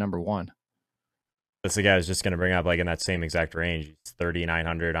Higbee is number 1. That's the guy I was just going to bring up, like in that same exact range. He's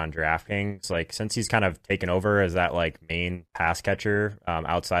 3,900 on DraftKings. Like, since he's kind of taken over as that like main pass catcher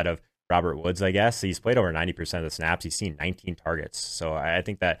outside of Robert Woods, I guess he's played over 90% of the snaps. He's seen 19 targets. So I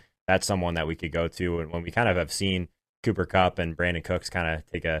think that that's someone that we could go to. And when we kind of have seen Cooper Kupp and Brandon Cooks kind of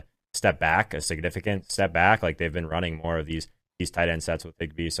take a step back, a significant step back, like they've been running more of these tight end sets with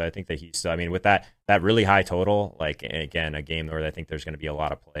Higbee. So I think that he's still, I mean, with that really high total, like again, a game where I think there's going to be a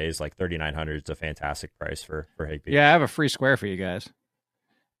lot of plays, like 3,900 is a fantastic price for Higbee. Yeah, I have a free square for you guys.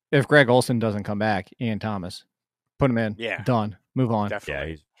 If Greg Olsen doesn't come back, Ian Thomas, put him in. Yeah. Done. Move on. Definitely. Yeah,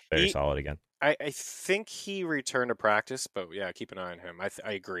 he's very solid again. I think he returned to practice, but yeah, keep an eye on him.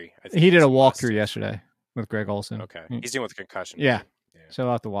 I agree. I think He did he's a must. walkthrough yesterday with Greg Olsen. Okay. He's dealing with a concussion. Yeah. right? So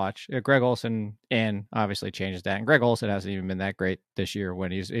I'll have to watch. Greg Olsen and obviously changes that. And Greg Olsen hasn't even been that great this year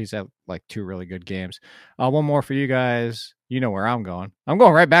when he's had like 2 really good games. One more for you guys. You know where I'm going. I'm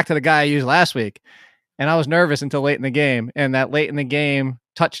going right back to the guy I used last week. And I was nervous until late in the game. And that late in the game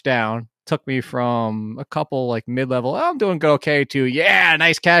touchdown took me from a couple like mid-level, I'm doing good okay, to yeah,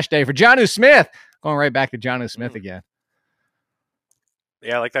 nice cash day for Jonnu Smith. Going right back to Jonnu Smith again.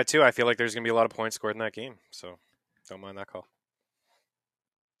 Yeah, I like that too. I feel like there's going to be a lot of points scored in that game. So don't mind that call.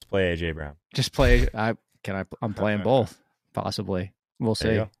 Let's play AJ Brown. Just play. I'm playing both. Possibly. We'll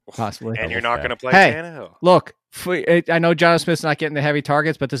There you see. Possibly. And you're not going to play Hey. Tannehill. Look, I know Jonnu Smith's not getting the heavy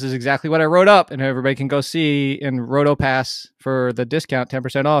targets, but this is exactly what I wrote up, and everybody can go see in RotoPass for the discount,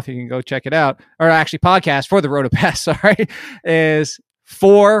 10% off. You can go check it out, or actually podcast for the RotoPass. Sorry, is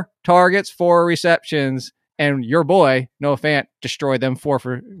 4 targets, 4 receptions, and your boy Noah Fant destroyed them 4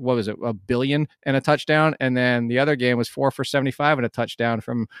 for what was it, $1 billion and a touchdown, and then the other game was 4 for 75 and a touchdown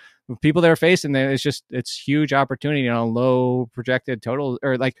from people they're facing. There, it's huge opportunity on low projected total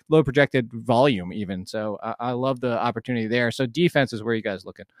or like low projected volume even. So I love the opportunity there. So defense is where you guys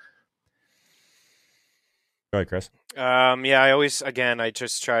looking. Go ahead, Chris. Yeah, I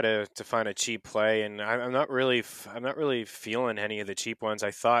just try to find a cheap play, and I'm not really feeling any of the cheap ones.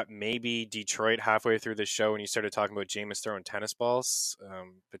 I thought maybe Detroit halfway through the show when you started talking about Jameis throwing tennis balls,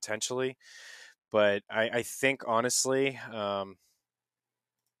 potentially, but I think honestly,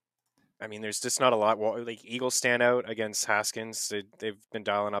 I mean, there's just not a lot. Well, like Eagles stand out against Haskins. They've been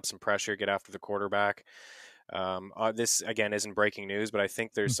dialing up some pressure, get after the quarterback. This again isn't breaking news, but I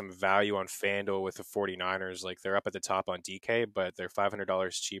think there's some value on FanDuel with the 49ers. Like they're up at the top on DK, but they're $500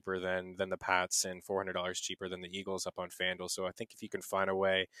 cheaper than the Pats and $400 cheaper than the Eagles up on FanDuel. So I think if you can find a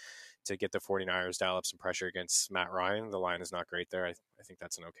way to get the 49ers dial up some pressure against Matt Ryan, the line is not great there. I think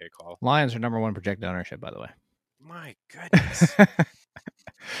that's an okay call. Lions are number 1 projected ownership, by the way. My goodness.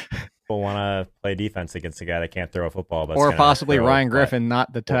 People want to play defense against a guy that can't throw a football, but or possibly Ryan Griffin,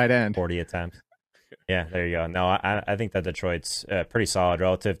 not the tight end. 40 attempts. Yeah, there you go. No, I think that Detroit's pretty solid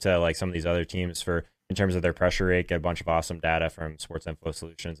relative to like some of these other teams in terms of their pressure rate. Get a bunch of awesome data from Sports Info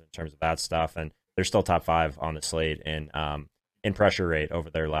Solutions in terms of that stuff, and they're still top 5 on the slate in pressure rate over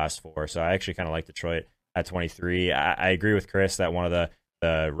their last 4. So I actually kind of like Detroit at 23. I agree with Chris that one of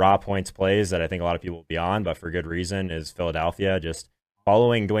the raw points plays that I think a lot of people will be on, but for good reason, is Philadelphia. Just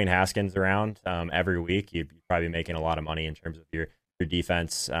following Dwayne Haskins around every week, you'd probably be making a lot of money in terms of your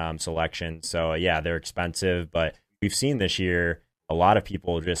defense selection. So yeah, they're expensive, but we've seen this year a lot of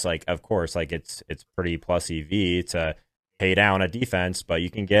people just like, of course, like it's pretty plus EV to pay down a defense, but you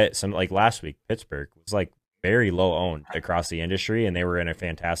can get some, like last week, Pittsburgh was like very low owned across the industry, and they were in a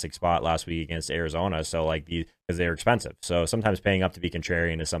fantastic spot last week against Arizona. So like because they're expensive. So sometimes paying up to be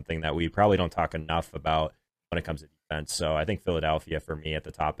contrarian is something that we probably don't talk enough about when it comes to defense. So I think Philadelphia for me at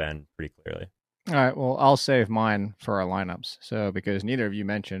the top end pretty clearly. All right, well, I'll save mine for our lineups. So because neither of you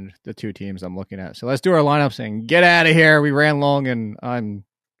mentioned the 2 teams I'm looking at. So let's do our lineups and get out of here. We ran long and I'm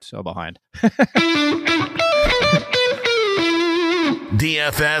so behind.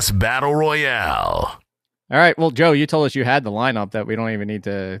 DFS Battle Royale. All right, well, Joe, you told us you had the lineup that we don't even need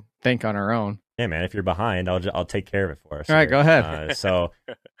to think on our own. Yeah, man, if you're behind, I'll take care of it for us. All right, go ahead. So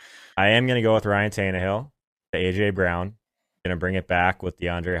I am going to go with Ryan Tannehill, the AJ Brown. Going to bring it back with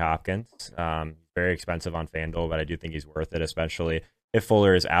DeAndre Hopkins. Very expensive on FanDuel, but I do think he's worth it, especially if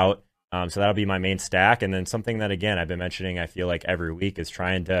Fuller is out. So that'll be my main stack. And then something that, again, I've been mentioning, I feel like every week, is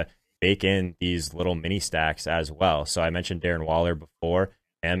trying to bake in these little mini stacks as well. So I mentioned Darren Waller before,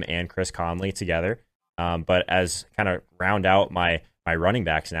 him and Chris Conley together. But as kind of round out my running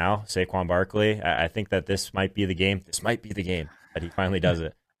backs now, Saquon Barkley, I think that this might be the game. This might be the game that he finally does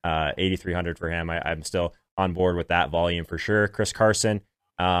it. 8,300 for him. I'm still on board with that volume for sure. Chris Carson,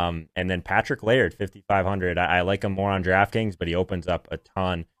 And then Patrick Laird, 5,500. I like him more on DraftKings, but he opens up a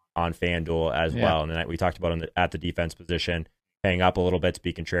ton on FanDuel as well. And then we talked about him at the defense position, paying up a little bit to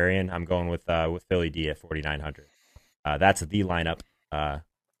be contrarian. I'm going with Philly D at 4,900. That's the lineup.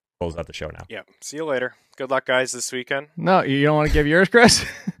 Close out the show now. Yeah. See you later. Good luck, guys, this weekend. No, you don't want to give yours, Chris?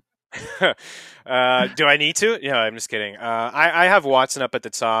 Do I need to? Yeah, I'm just kidding. I have Watson up at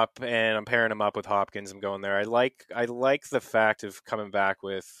the top, and I'm pairing him up with Hopkins. I'm going there. I like the fact of coming back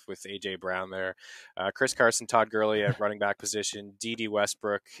with AJ Brown there. Chris Carson, Todd Gurley at running back position, D.D.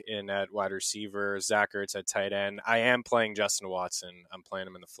 Westbrook in at wide receiver, Zach Ertz at tight end. I am playing Justin Watson. I'm playing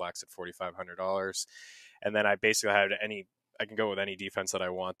him in the flex at $4,500, and then I basically have I can go with any defense that I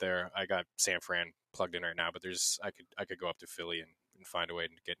want there. I got San Fran plugged in right now, but I could go up to Philly and find a way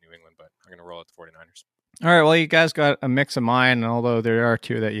to get New England, but I'm going to roll at the 49ers. All right, well, you guys got a mix of mine, although there are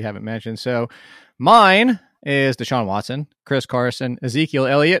two that you haven't mentioned. So mine is Deshaun Watson, Chris Carson, Ezekiel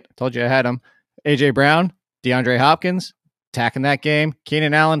Elliott, told you I had him, AJ Brown, DeAndre Hopkins, attacking that game,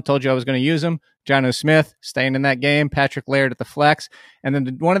 Keenan Allen, told you I was going to use him, Jonnu Smith, staying in that game, Patrick Laird at the flex, and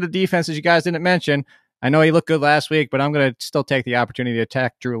then one of the defenses you guys didn't mention, I know he looked good last week, but I'm going to still take the opportunity to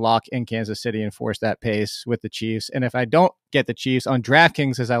attack Drew Lock in Kansas City and force that pace with the Chiefs. And if I don't get the Chiefs on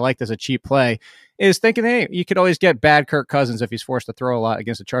DraftKings, as I liked as a cheap play, is thinking, hey, you could always get bad Kirk Cousins if he's forced to throw a lot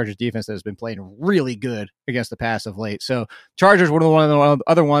against the Chargers defense that has been playing really good against the pass of late. So Chargers were one of the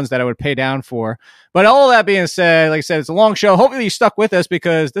other ones that I would pay down for. But all that being said, like I said, it's a long show. Hopefully you stuck with us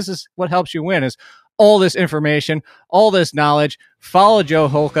because this is what helps you win is all this information, all this knowledge. Follow Joe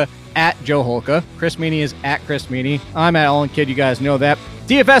Holka at Joe Holka. Chris Meany is at Chris Meany. I'm at All In Kid. You guys know that.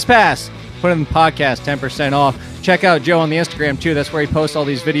 DFS Pass. Put in the podcast 10% off. Check out Joe on the Instagram too. That's where he posts all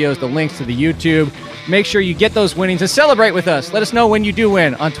these videos, the links to the YouTube. Make sure you get those winnings and celebrate with us. Let us know when you do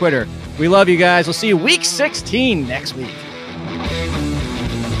win on Twitter. We love you guys. We'll see you week 16 next week.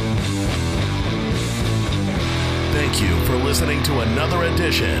 Thank you for listening to another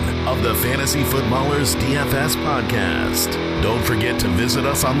edition of the Fantasy Footballers DFS podcast. Don't forget to visit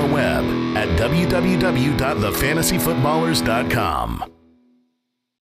us on the web at www.thefantasyfootballers.com.